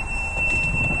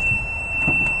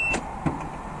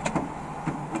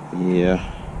 Yeah.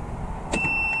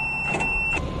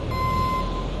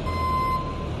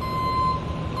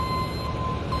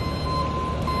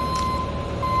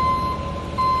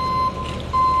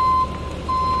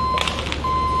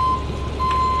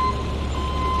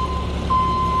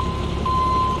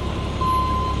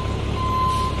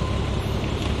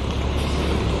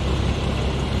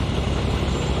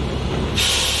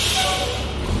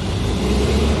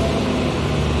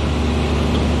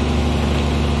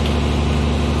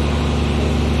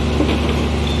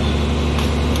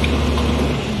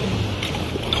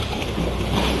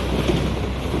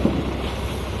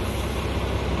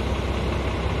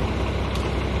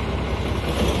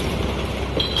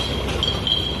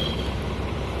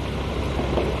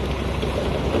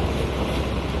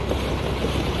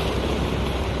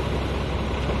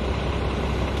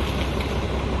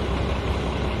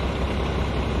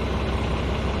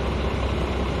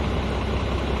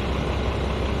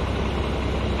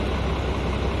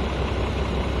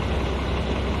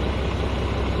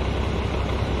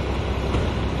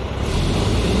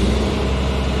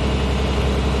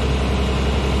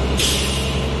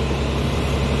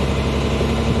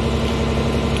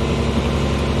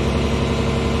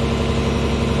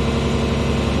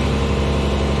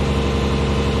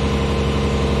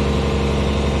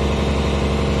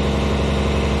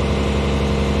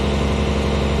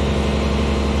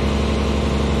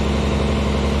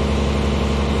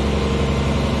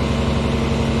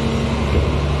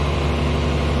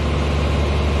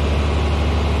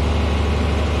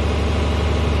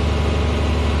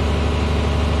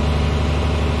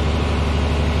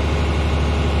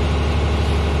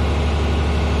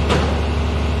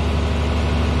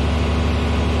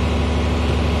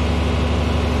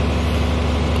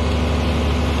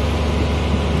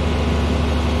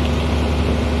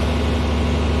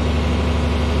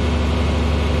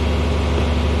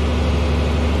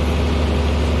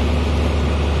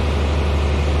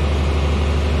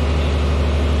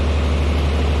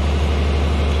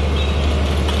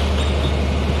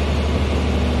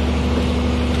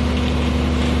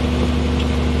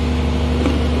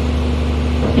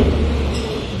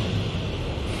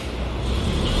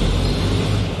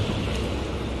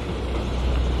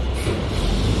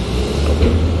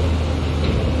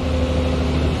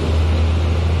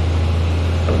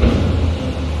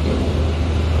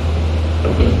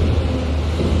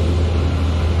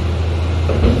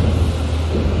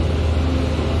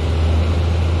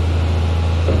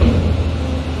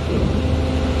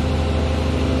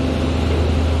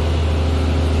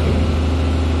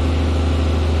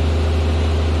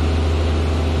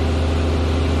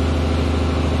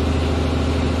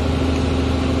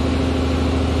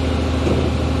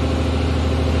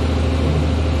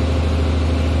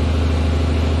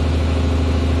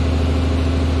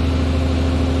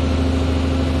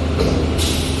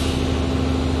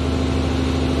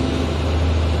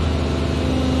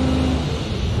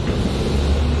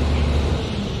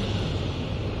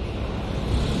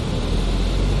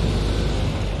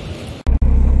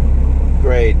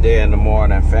 Good day in the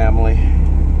morning, family.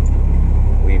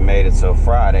 We made it till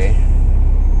Friday.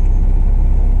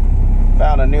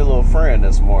 Found a new little friend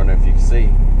this morning, if you can see.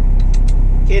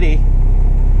 Kitty.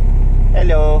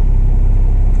 Hello.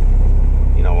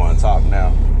 You don't want to talk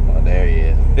now. Oh, there he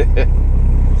is.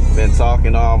 Been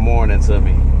talking all morning to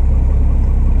me.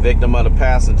 Victim of the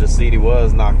passenger seat, he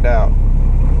was knocked out.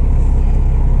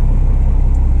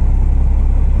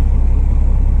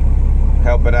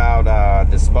 Helping out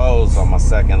dispose on my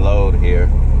second load here.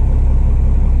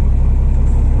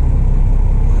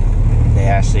 They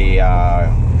actually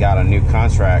got a new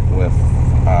contract with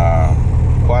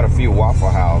quite a few Waffle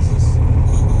Houses.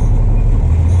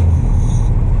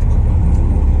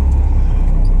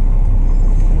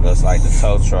 Looks like the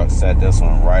tow truck set this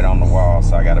one right on the wall,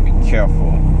 so I gotta be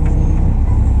careful.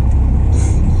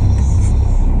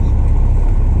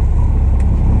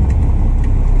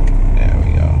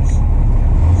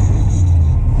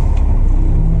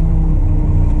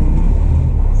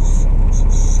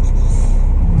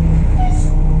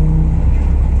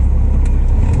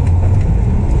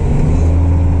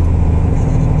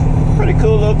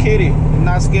 Cool little kitty. I'm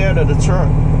not scared of the truck.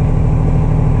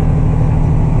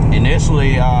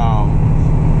 Initially, when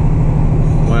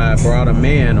I brought him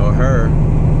in, or her,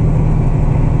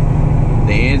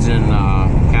 the engine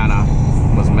kind of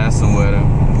was messing with him.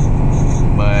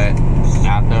 But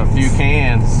after a few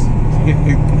cans,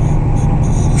 it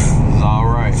was all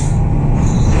right.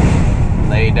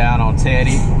 Laid down on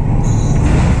Teddy,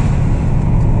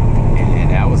 and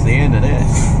that was the end of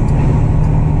that.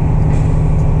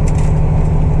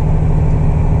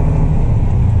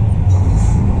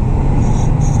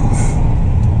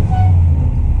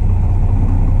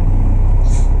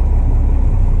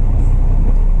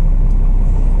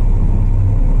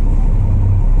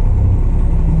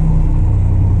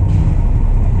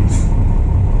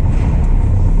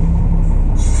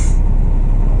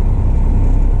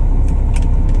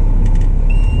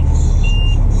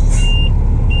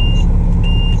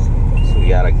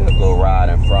 Got a good little ride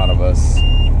in front of us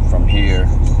from here.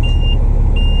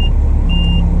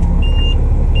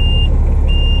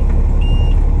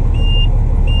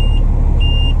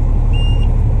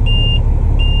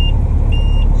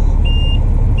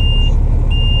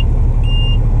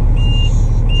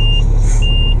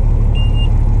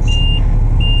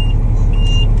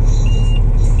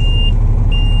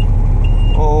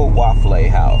 Oh, Waffle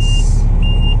House.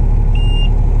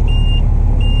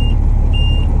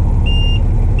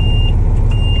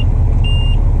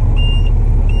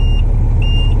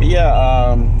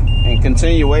 Yeah, in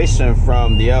continuation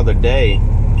from the other day,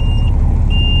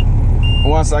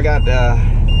 once I got the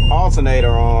alternator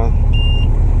on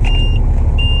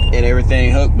and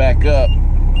everything hooked back up,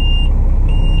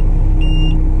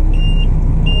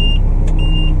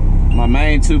 my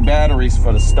main two batteries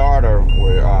for the starter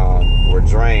were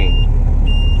drained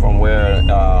from where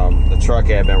the truck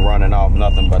had been running off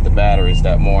nothing but the batteries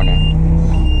that morning.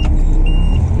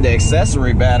 The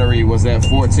accessory battery was at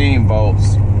 14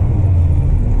 volts.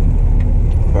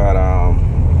 But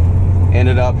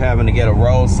ended up having to get a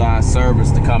roadside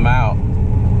service to come out,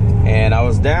 and I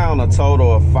was down a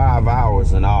total of 5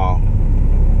 hours in all.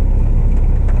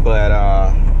 But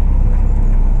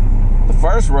the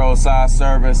first roadside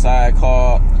service I had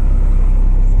called,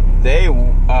 they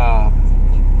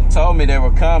told me they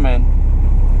were coming,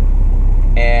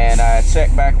 and I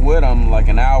checked back with them like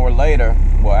an hour later.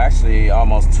 Well, actually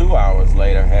almost 2 hours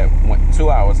later. 2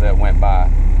 hours had went by,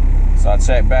 so I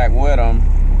checked back with them.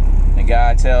 The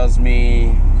guy tells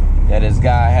me that his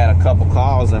guy had a couple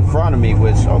calls in front of me,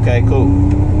 which, okay, cool.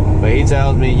 But he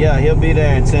tells me, yeah, he'll be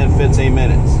there in 10-15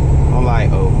 minutes. I'm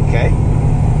like, okay.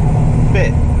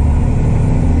 Bet.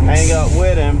 Hang up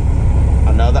with him.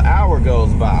 Another hour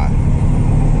goes by.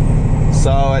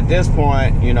 So at this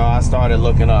point, you know, I started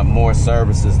looking up more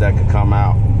services that could come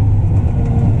out.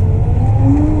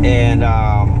 And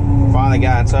finally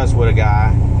got in touch with a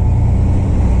guy.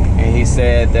 And he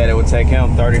said that it would take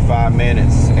him 35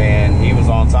 minutes, and he was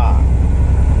on time.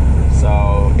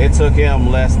 So it took him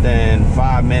less than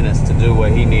 5 minutes to do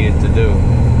what he needed to do.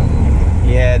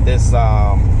 He had this,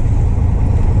 I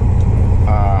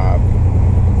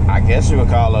guess you would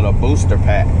call it a booster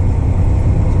pack.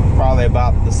 Probably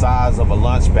about the size of a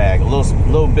lunch bag, a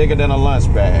little bigger than a lunch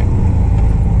bag.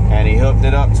 And he hooked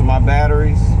it up to my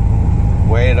batteries.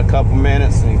 Waited a couple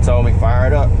minutes, and he told me fire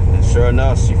it up, and sure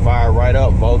enough, she fired right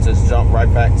up. Voltage jumped right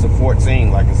back to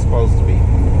 14 like it's supposed to be.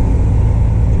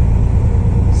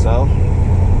 So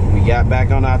we got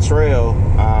back on our trail.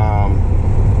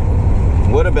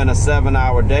 Would have been a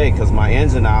 7-hour day because my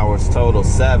engine hours total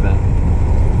 7,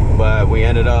 but we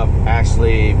ended up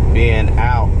actually being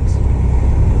out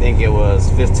think it was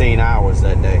 15 hours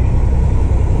that day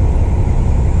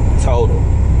total.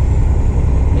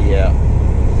 Yeah,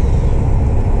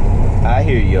 I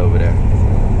hear you over there.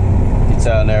 You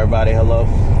telling everybody hello?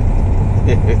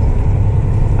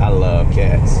 I love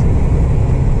cats.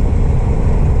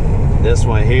 This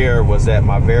one here was at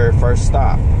my very first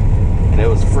stop, and it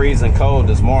was freezing cold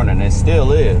this morning. It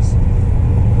still is.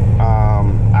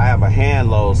 I have a hand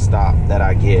load stop that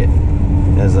I get.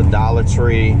 There's a Dollar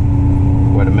Tree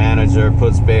where the manager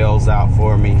puts bales out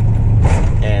for me,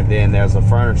 and then there's a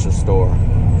furniture store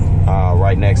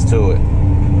right next to it.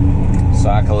 So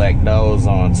I collect those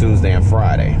on Tuesday and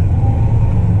Friday.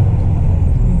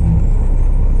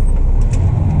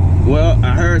 Well,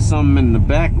 I heard something in the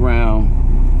background,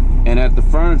 and at the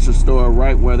furniture store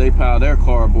right where they pile their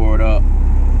cardboard up,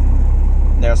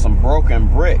 there's some broken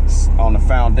bricks on the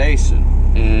foundation,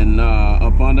 and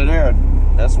up under there,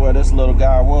 that's where this little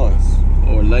guy was,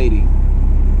 or lady.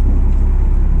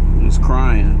 He was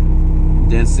crying.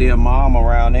 Didn't see a mom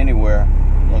around anywhere.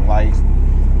 Looked like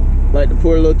the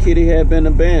poor little kitty had been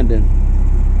abandoned.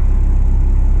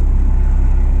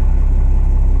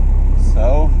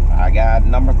 So I got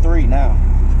number 3 now.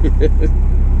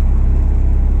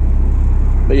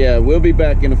 But yeah, we'll be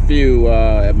back in a few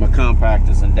at my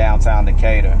compactors in downtown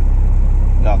Decatur.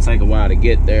 It'll take a while to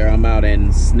get there. I'm out in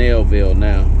Snellville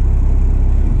now.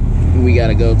 We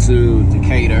gotta go to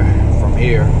Decatur from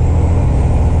here.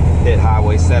 Hit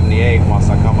Highway 78 once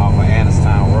I come off of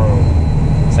Annistown Road.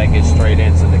 Take it straight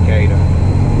into Decatur.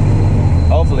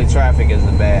 Hopefully traffic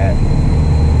isn't bad.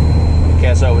 We'll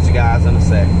catch up with you guys in a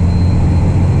sec.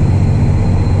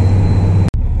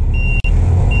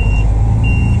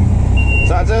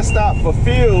 So I just stopped for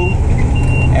fuel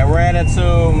and ran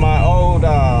into my old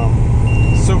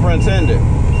superintendent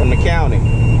from the county,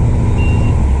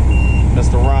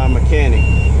 Mr. Ron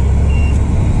McKinney.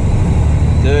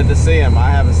 Good to see him. I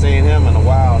haven't seen him in a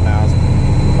while now. It's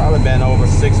probably been over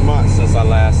 6 months since I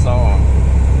last saw him.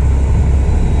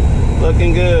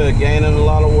 Looking good, gaining a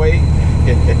lot of weight.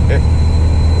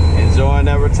 Enjoying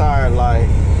that retired life.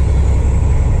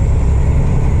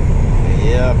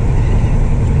 Yep.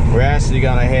 We're actually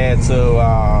gonna head to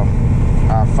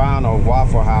our final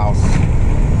Waffle House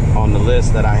on the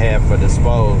list that I had for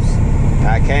dispose.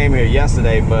 I came here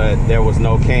yesterday, but there was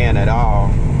no can at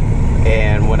all.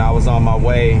 And when I was on my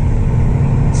way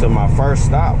to my first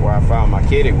stop where I found my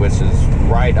kitty, which is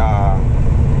right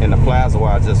in the plaza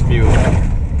where I just fueled up,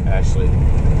 actually,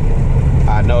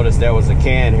 I noticed there was a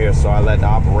can here, so I let the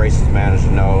operations manager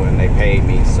know, and they paid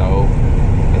me. So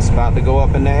it's about to go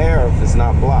up in the air if it's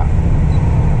not blocked.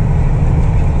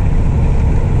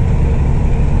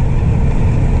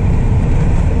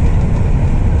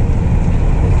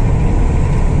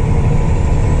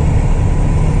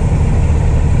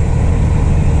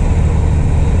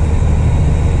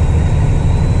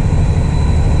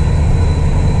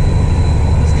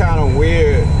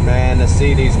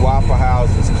 See these Waffle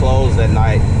Houses closed at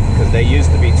night because they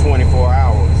used to be 24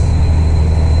 hours.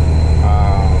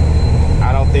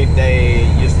 I don't think they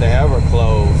used to ever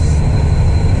close.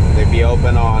 They'd be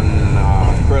open on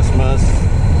Christmas,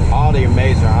 all the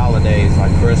major holidays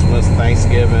like Christmas,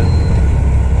 Thanksgiving.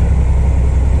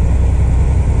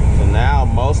 So now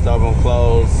most of them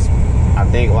close, I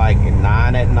think like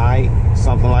 9 at night,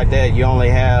 something like that. You only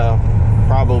have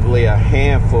probably a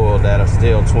handful that are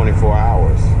still 24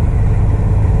 hours.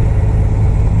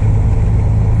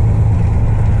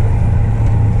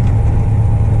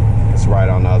 Right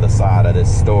on the other side of this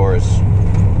storage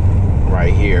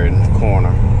right here in the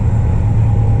corner.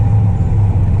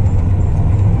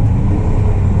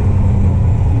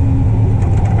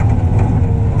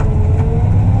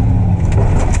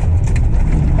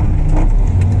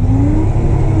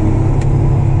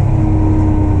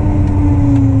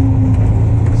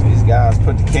 So these guys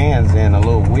put the cans in a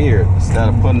little weird. Instead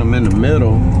of putting them in the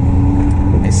middle,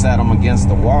 they set them against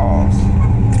the walls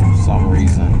for some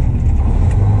reason.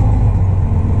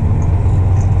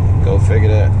 Go figure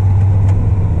that.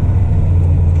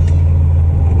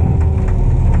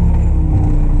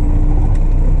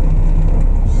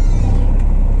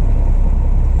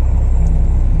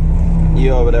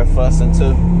 You over there fussing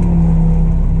too?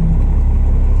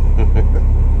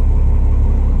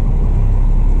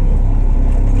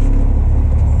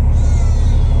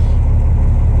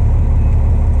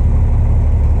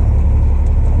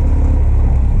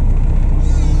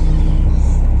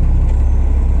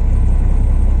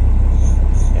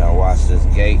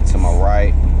 Gate to my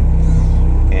right,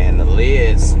 and the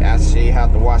lids, actually you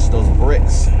have to watch those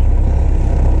bricks.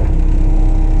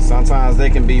 Sometimes they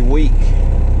can be weak.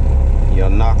 You'll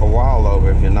knock a wall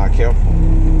over if you're not careful.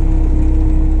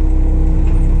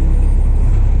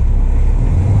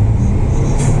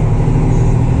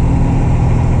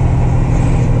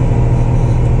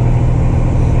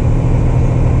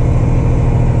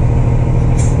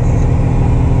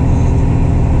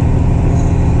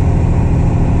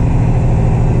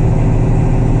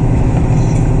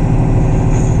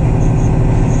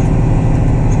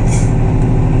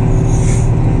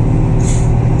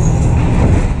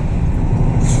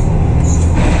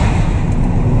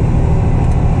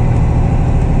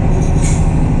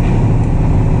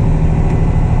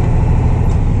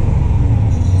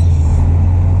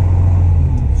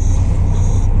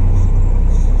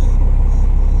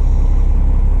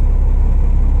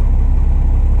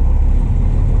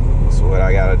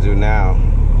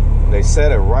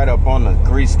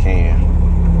 grease can.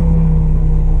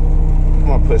 I'm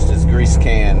gonna push this grease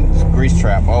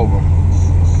trap over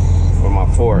for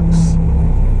my forks,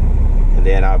 and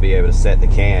then I'll be able to set the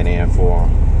can in for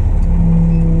them.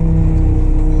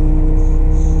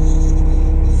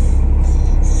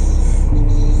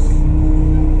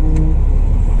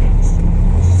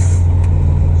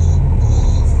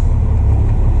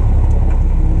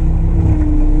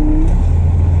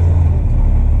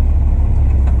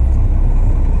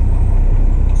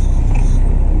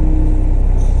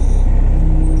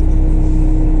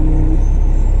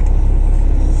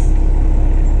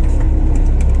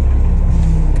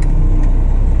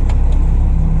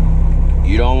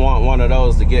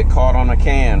 To get caught on a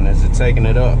can as you're taking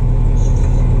it up.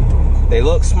 They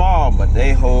look small, but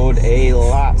they hold a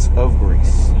lot of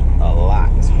grease. A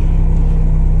lot.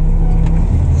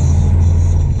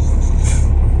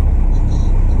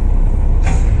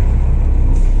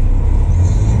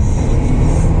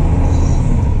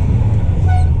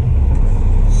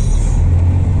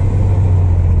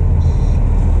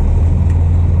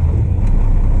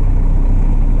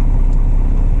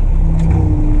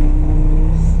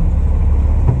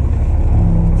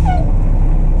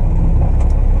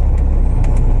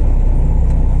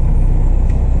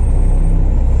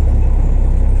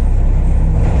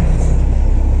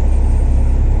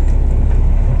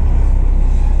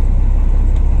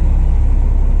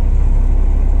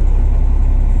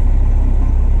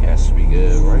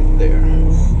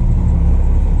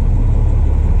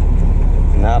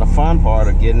 Part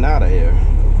of getting out of here,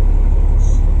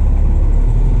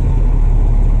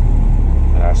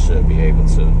 but I should be able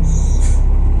to.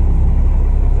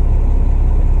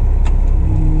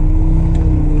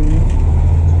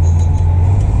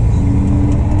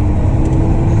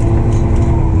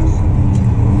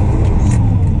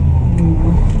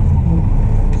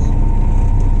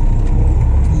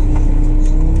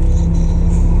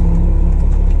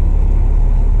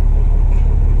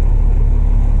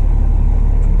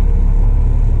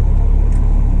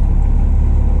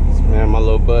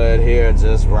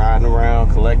 Just riding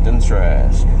around collecting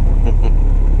trash.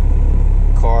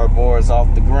 Cardboard's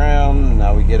off the ground.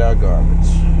 Now we get our garbage.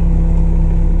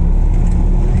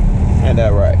 Ain't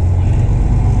that right?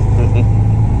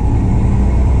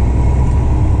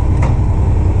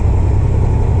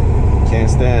 Can't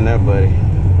stand that, buddy.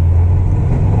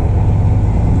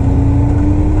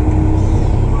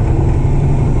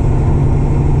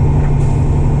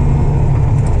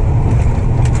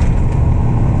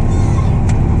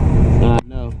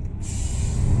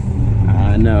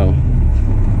 No.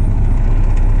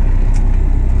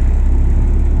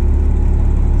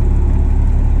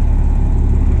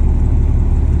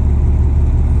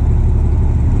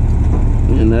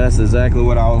 And that's exactly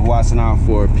what I was watching out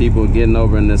for. People getting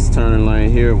over in this turning lane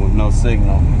here with no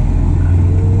signal.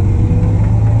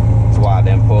 That's why I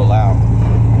didn't pull out.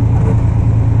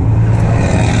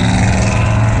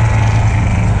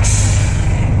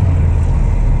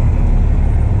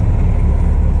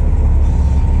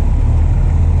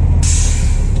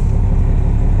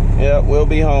 Yep, we'll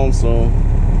be home soon.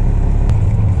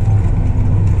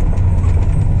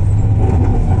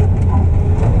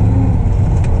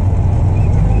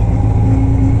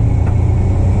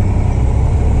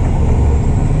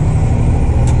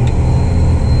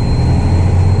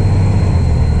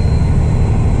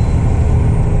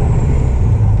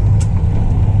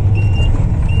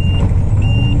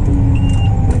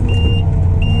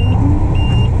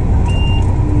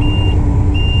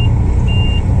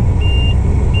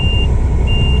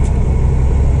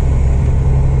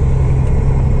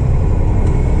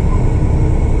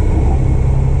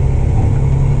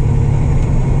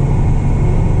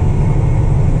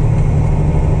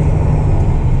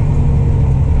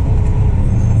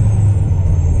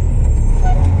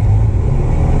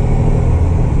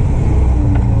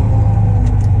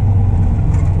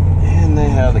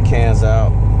 Cans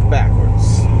out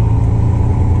backwards.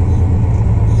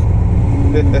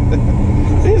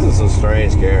 These are some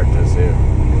strange characters here.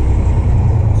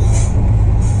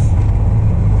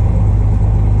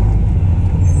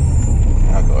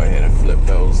 I'll go ahead and flip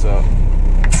those up.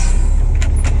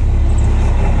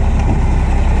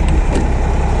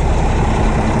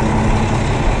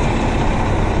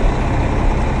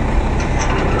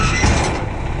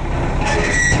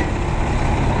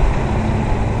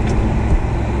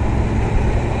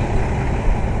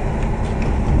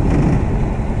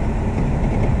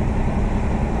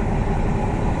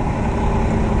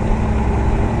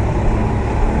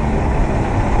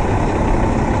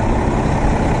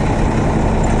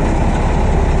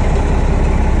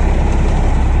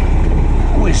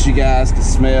 You guys can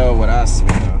smell what I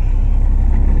smell.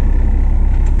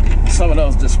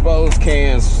 exposed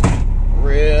cans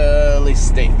really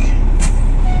stink.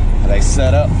 They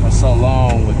set up for so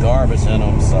long with garbage in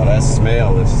them, so that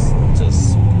smell is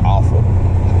just awful.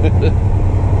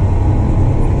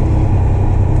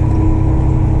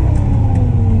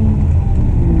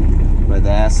 But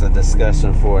that's a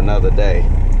discussion for another day,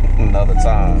 another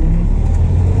time.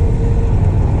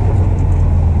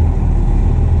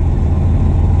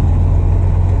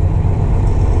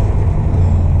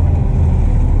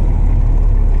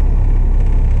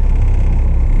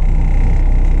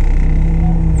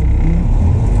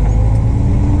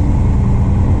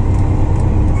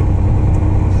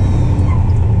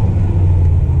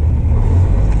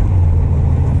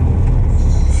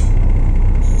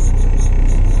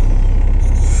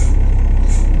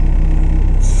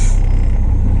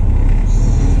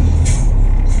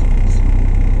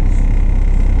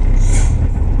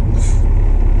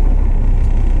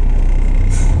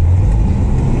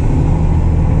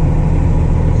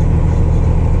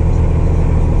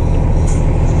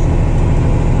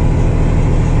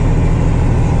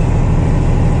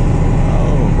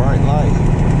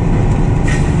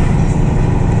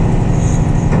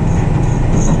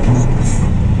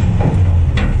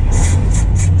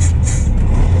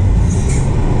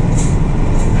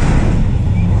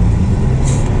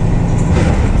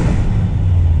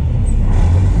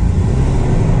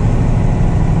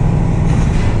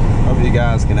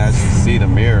 Can actually see the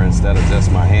mirror instead of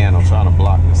just my hand. I'm trying to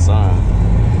block the sun.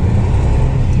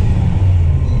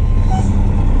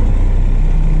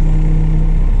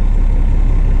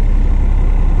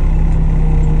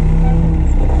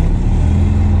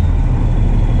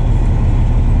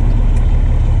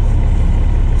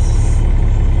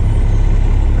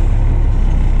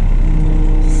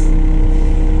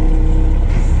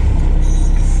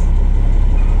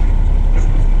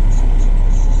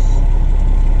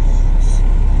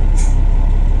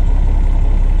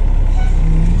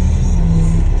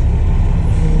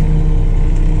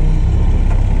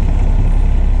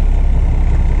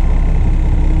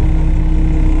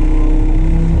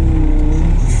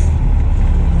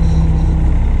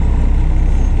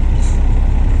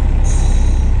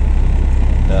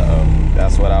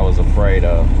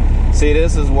 See,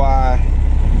 this is why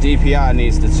DPI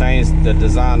needs to change the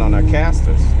design on their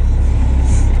casters.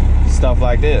 Stuff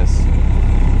like this.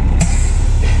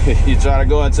 You try to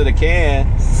go into the can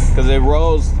because it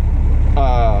rolls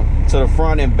to the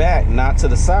front and back, not to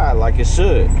the side like it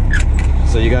should.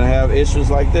 So you're gonna have issues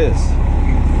like this.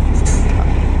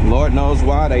 Lord knows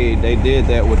why they did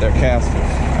that with their casters.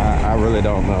 I really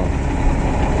don't know.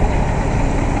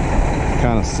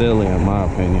 Kind of silly in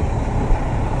my opinion.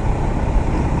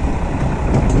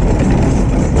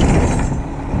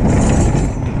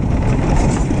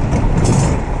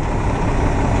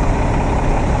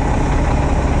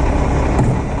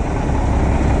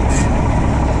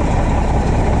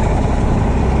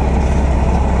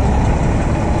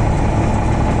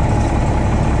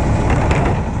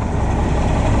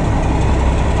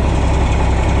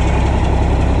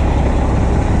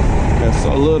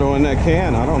 Little in that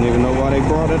can, I don't even know why they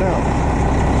brought it out.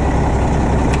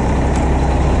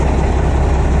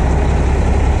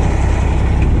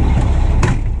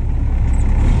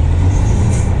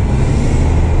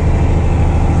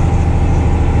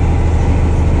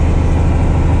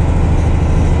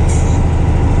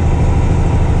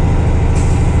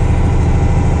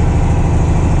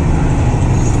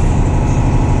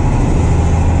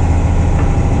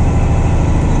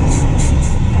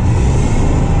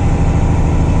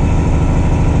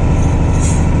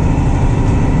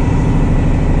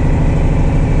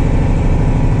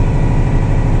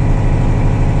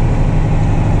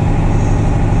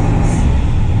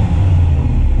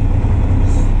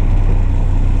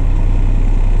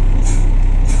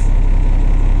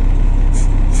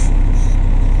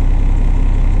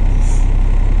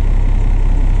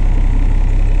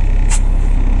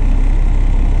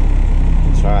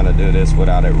 Do this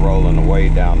without it rolling away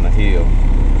down the hill.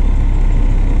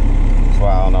 That's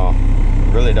why I don't know.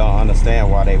 Really don't understand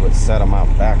why they would set them out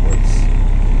backwards.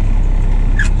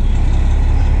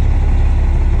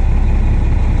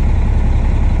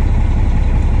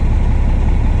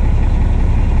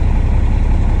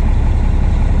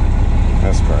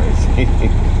 That's crazy.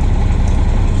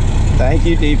 Thank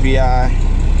you, DPI.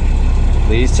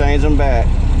 Please change them back.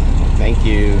 Thank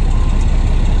you.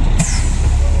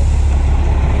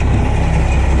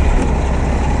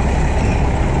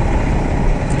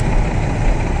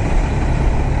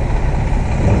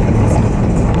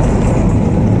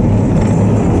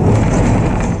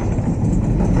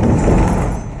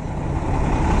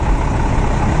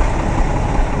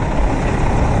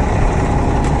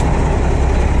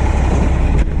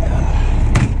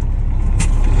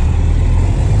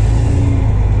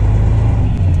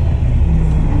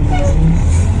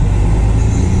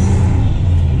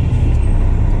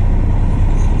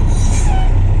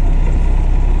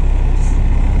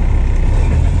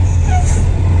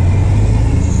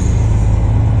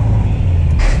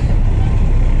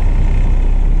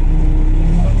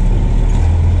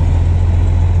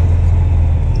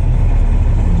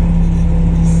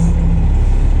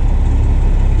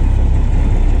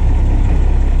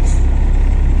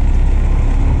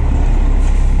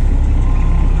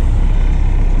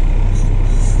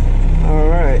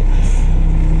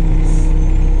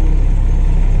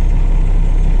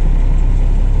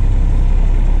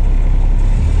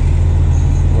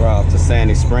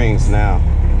 Sandy Springs now.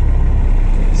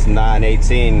 It's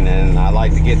 9:18 and I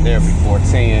like to get there before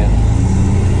 10.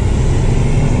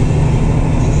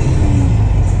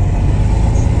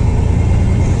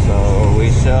 So we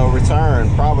shall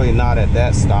return, probably not at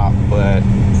that stop, but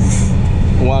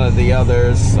one of the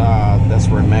others that's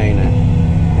remaining.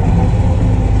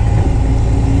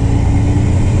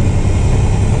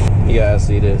 You guys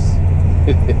see this?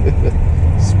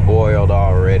 Spoiled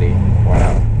already.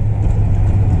 Wow.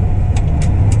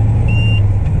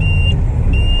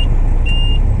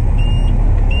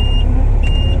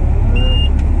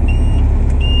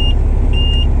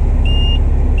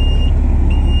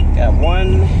 Got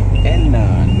one and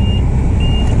none.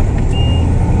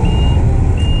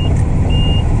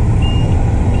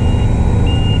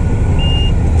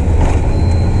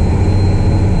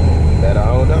 Better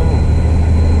hold on.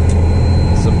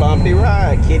 It's a bumpy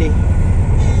ride, kitty.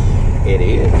 It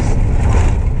is.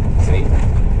 See?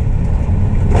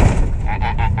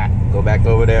 Go back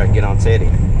over there and get on Teddy.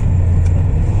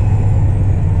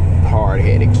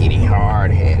 Hard-headed, kitty.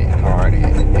 Hard-headed.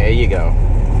 Hard-headed. There you go.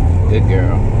 Good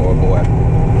girl. Or boy.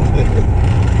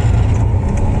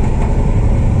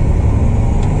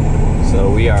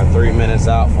 So we are 3 minutes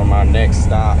out from our next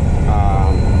stop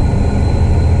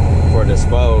for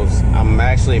dispose. I'm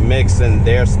actually mixing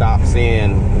their stops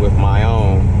in with my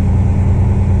own.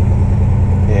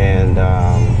 And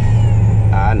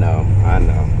I know.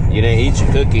 You didn't eat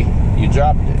your cookie, you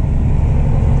dropped it.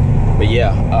 But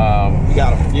yeah, we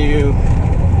got a few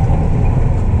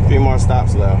more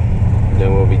stops left,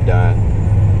 then we'll be done.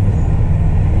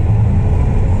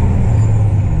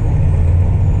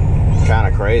 Kind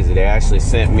of crazy. They actually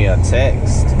sent me a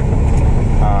text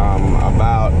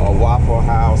about a Waffle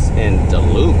House in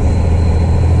Duluth.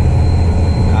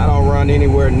 I don't run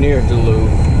anywhere near Duluth.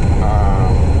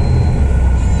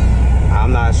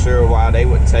 I'm not sure why they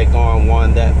would take on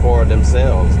one that for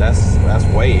themselves. That's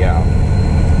way out.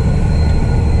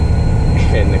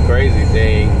 And the crazy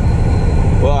thing,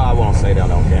 well, I won't say that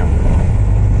on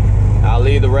camera. I'll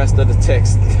leave the rest of the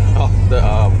text off the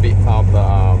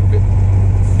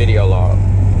video log.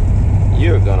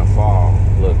 You're gonna fall,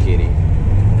 little kitty.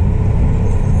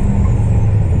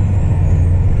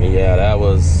 Yeah, that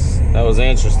was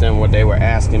interesting what they were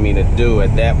asking me to do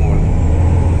at that one.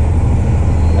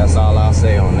 That's all I'll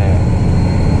say on that.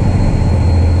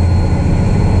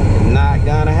 Not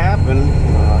gonna happen,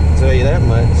 I can tell you that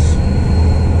much.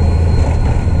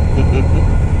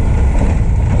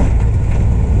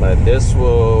 But this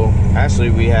will, actually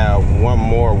we have one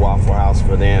more Waffle House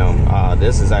for them.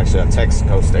 This is actually a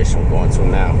Texaco station we're going to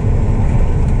now.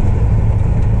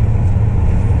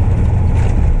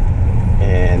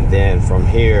 And then from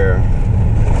here,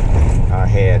 I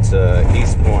head to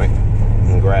East Point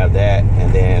and grab that,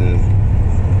 and then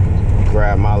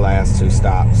grab my last two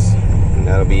stops, and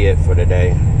that'll be it for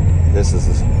today. This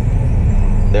is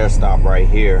their stop right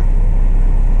here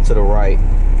to the right.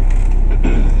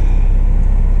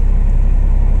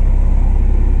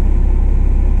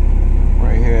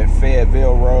 Right here at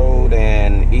Fayetteville Road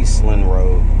and Eastland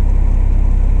Road.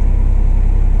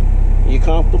 You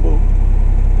comfortable?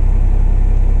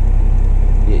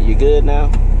 You good now?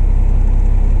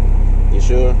 You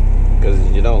sure? Because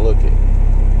you don't look it.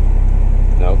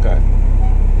 Okay.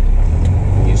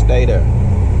 You stay there.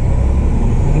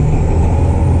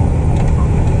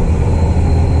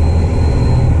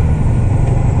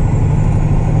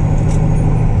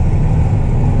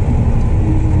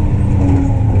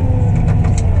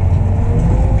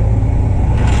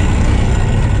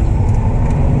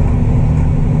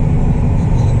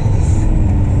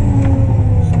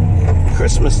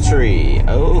 Christmas tree.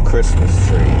 Oh, Christmas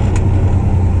tree.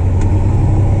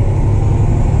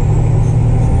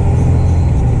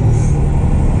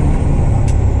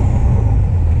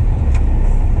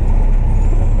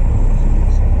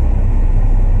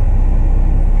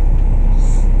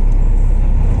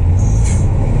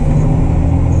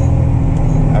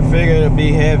 I figured it'd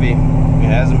be heavy. It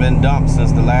hasn't been dumped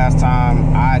since the last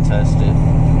time I touched it.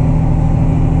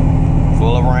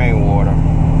 Full of rainwater.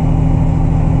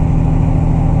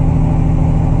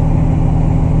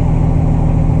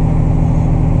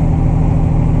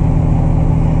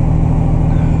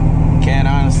 Can't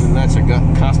honestly let your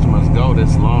customers go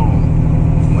this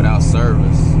long without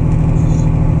service.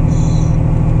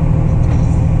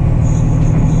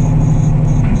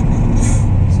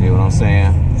 See what I'm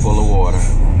saying? Full of water.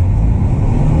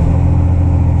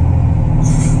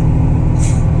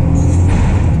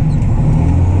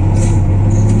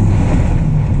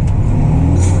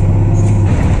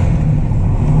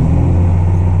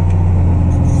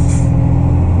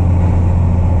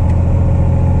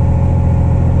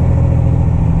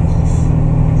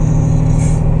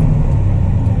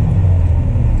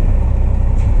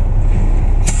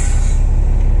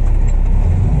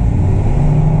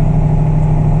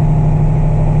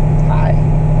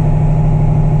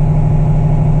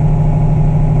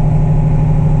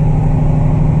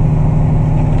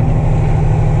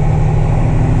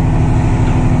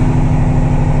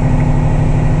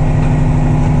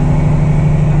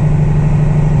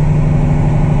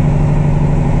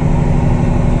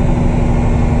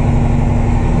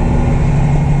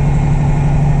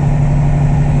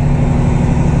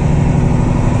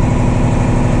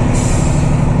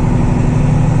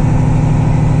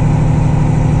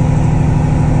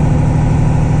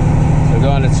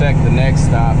 going to check the next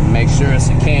stop and make sure it's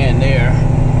a can there.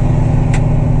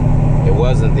 It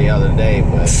wasn't the other day,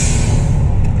 but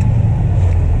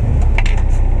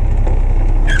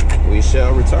we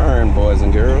shall return, boys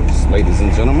and girls, ladies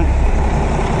and gentlemen.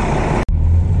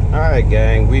 All right,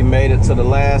 gang, we made it to the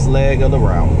last leg of the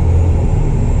route.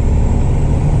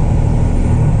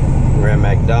 We're at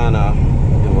McDonough,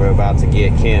 and we're about to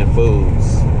get canned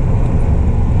foods.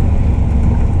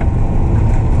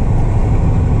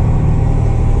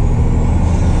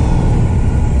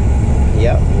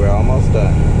 Yep, we're almost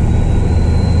done.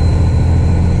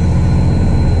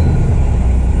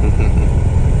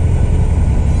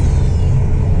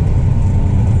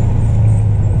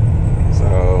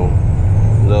 So,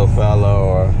 little fellow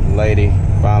or lady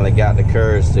finally got the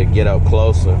courage to get up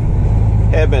closer.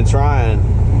 Had been trying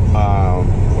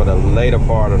for the later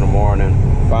part of the morning.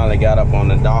 Finally got up on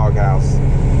the doghouse,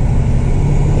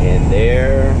 and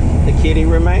there the kitty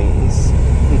remains.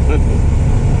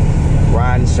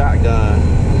 Riding shotgun.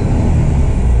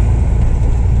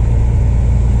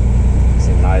 It's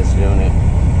a nice unit.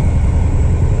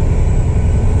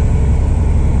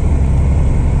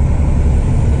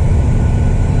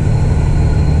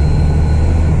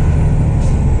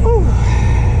 Whew.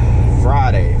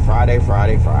 Friday.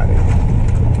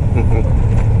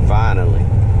 Finally.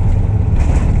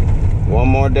 One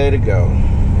more day to go.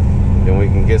 Then we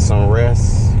can get some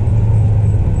rest.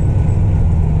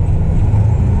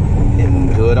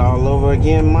 And do it all over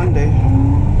again Monday.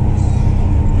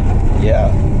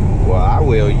 Yeah. Well, I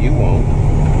will. You won't.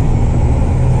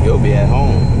 You'll be at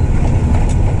home.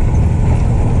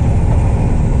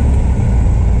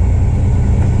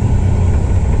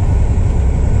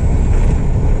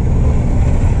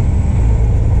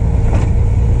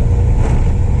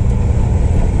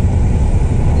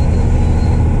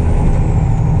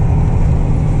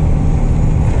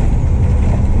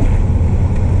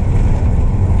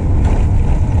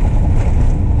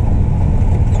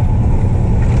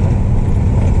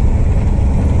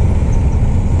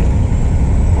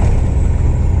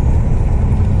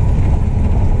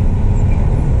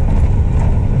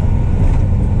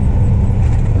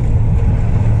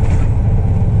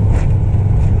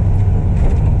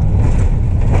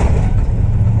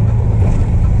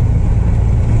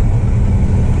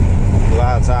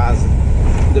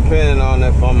 Depending on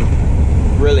if I'm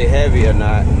really heavy or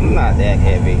not. I'm not that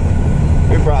heavy.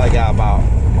 We probably got about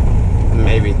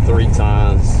maybe 3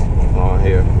 tons on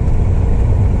here.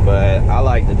 But I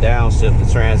like to downshift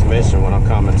the transmission when I'm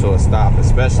coming to a stop,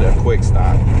 especially a quick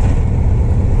stop.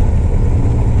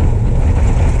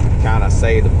 Kind of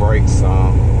save the brakes,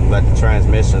 let the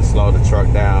transmission slow the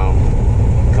truck down,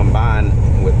 combined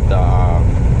with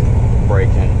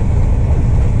braking.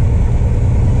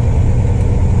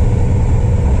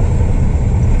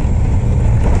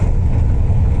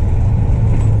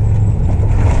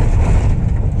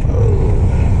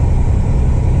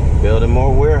 Building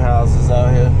more warehouses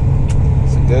out here.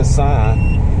 It's a good sign.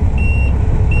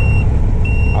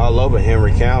 All over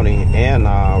Henry County and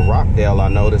Rockdale, I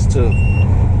noticed too.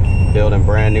 Building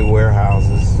brand new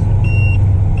warehouses.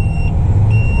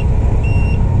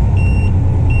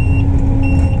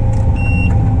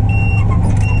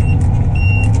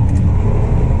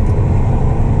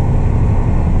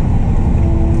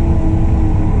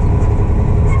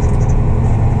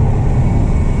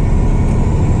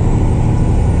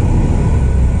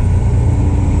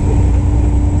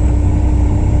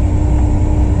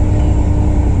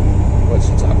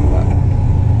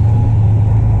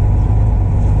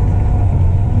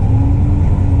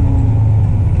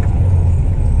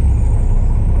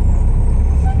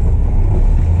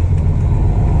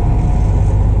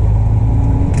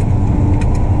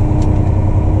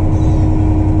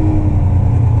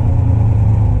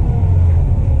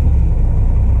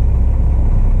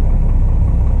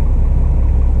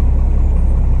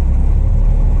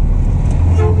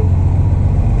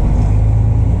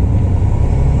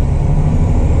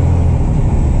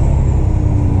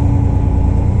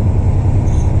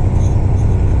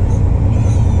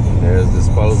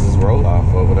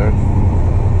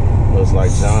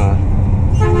 Like John.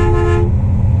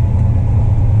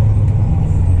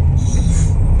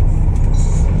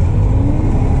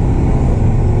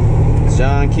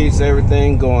 John keeps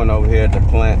everything going over here at the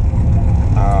plant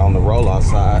on the roll-off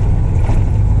side.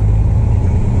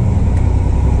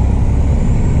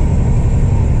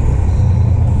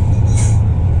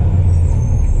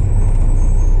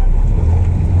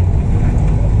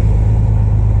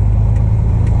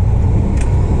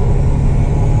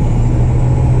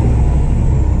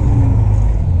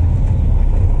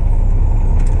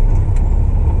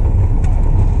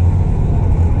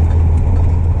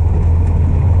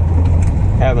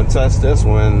 Haven't touched this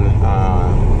one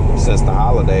since the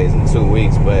holidays in 2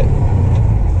 weeks, but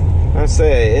like I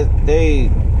said, they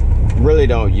really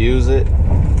don't use it.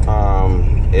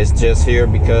 It's just here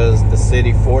because the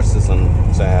city forces them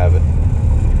to have it.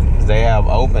 They have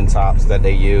open tops that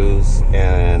they use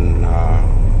and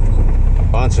a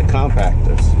bunch of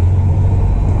compactors.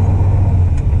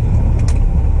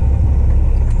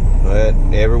 But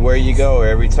everywhere you go,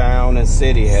 every town and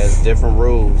city has different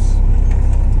rules.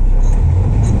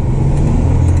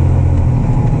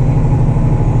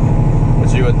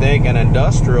 But you would think an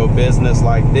industrial business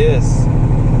like this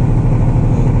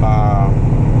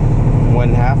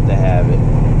wouldn't have to have it.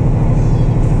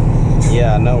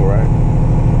 Yeah, I know, right?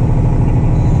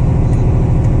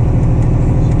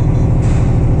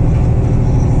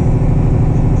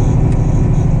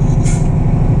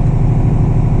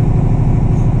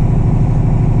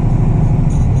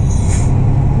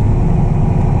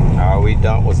 All we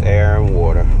dumped was air and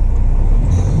water.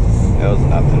 There was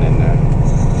nothing in there.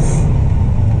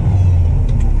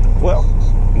 Well,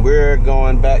 we're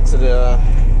going back to the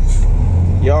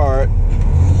yard.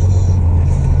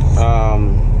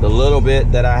 The little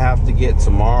bit that I have to get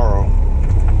tomorrow,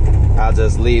 I'll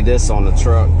just leave this on the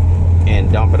truck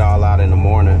and dump it all out in the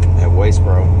morning at Waste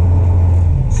Pro.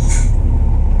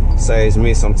 Saves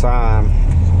me some time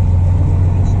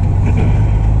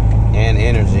and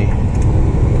energy.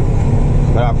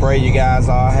 But I pray you guys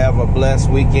all have a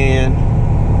blessed weekend.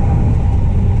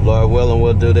 Lord willing,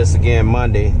 we'll do this again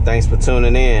Monday. Thanks for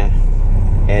tuning in.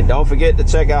 And don't forget to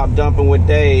check out Dumping with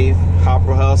Dave,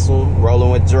 Hopper Hustle,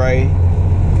 Rolling with Dre.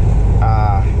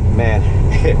 Man,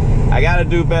 I gotta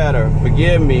do better.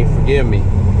 Forgive me.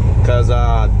 Cause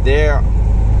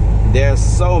there's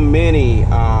so many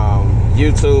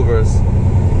YouTubers,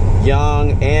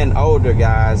 young and older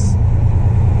guys,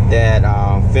 that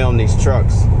film these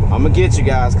trucks. I'm gonna get you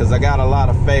guys because I got a lot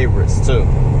of favorites too.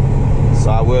 So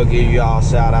I will give you all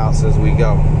shout outs as we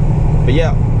go. But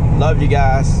yeah, love you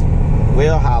guys.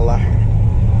 We'll holla.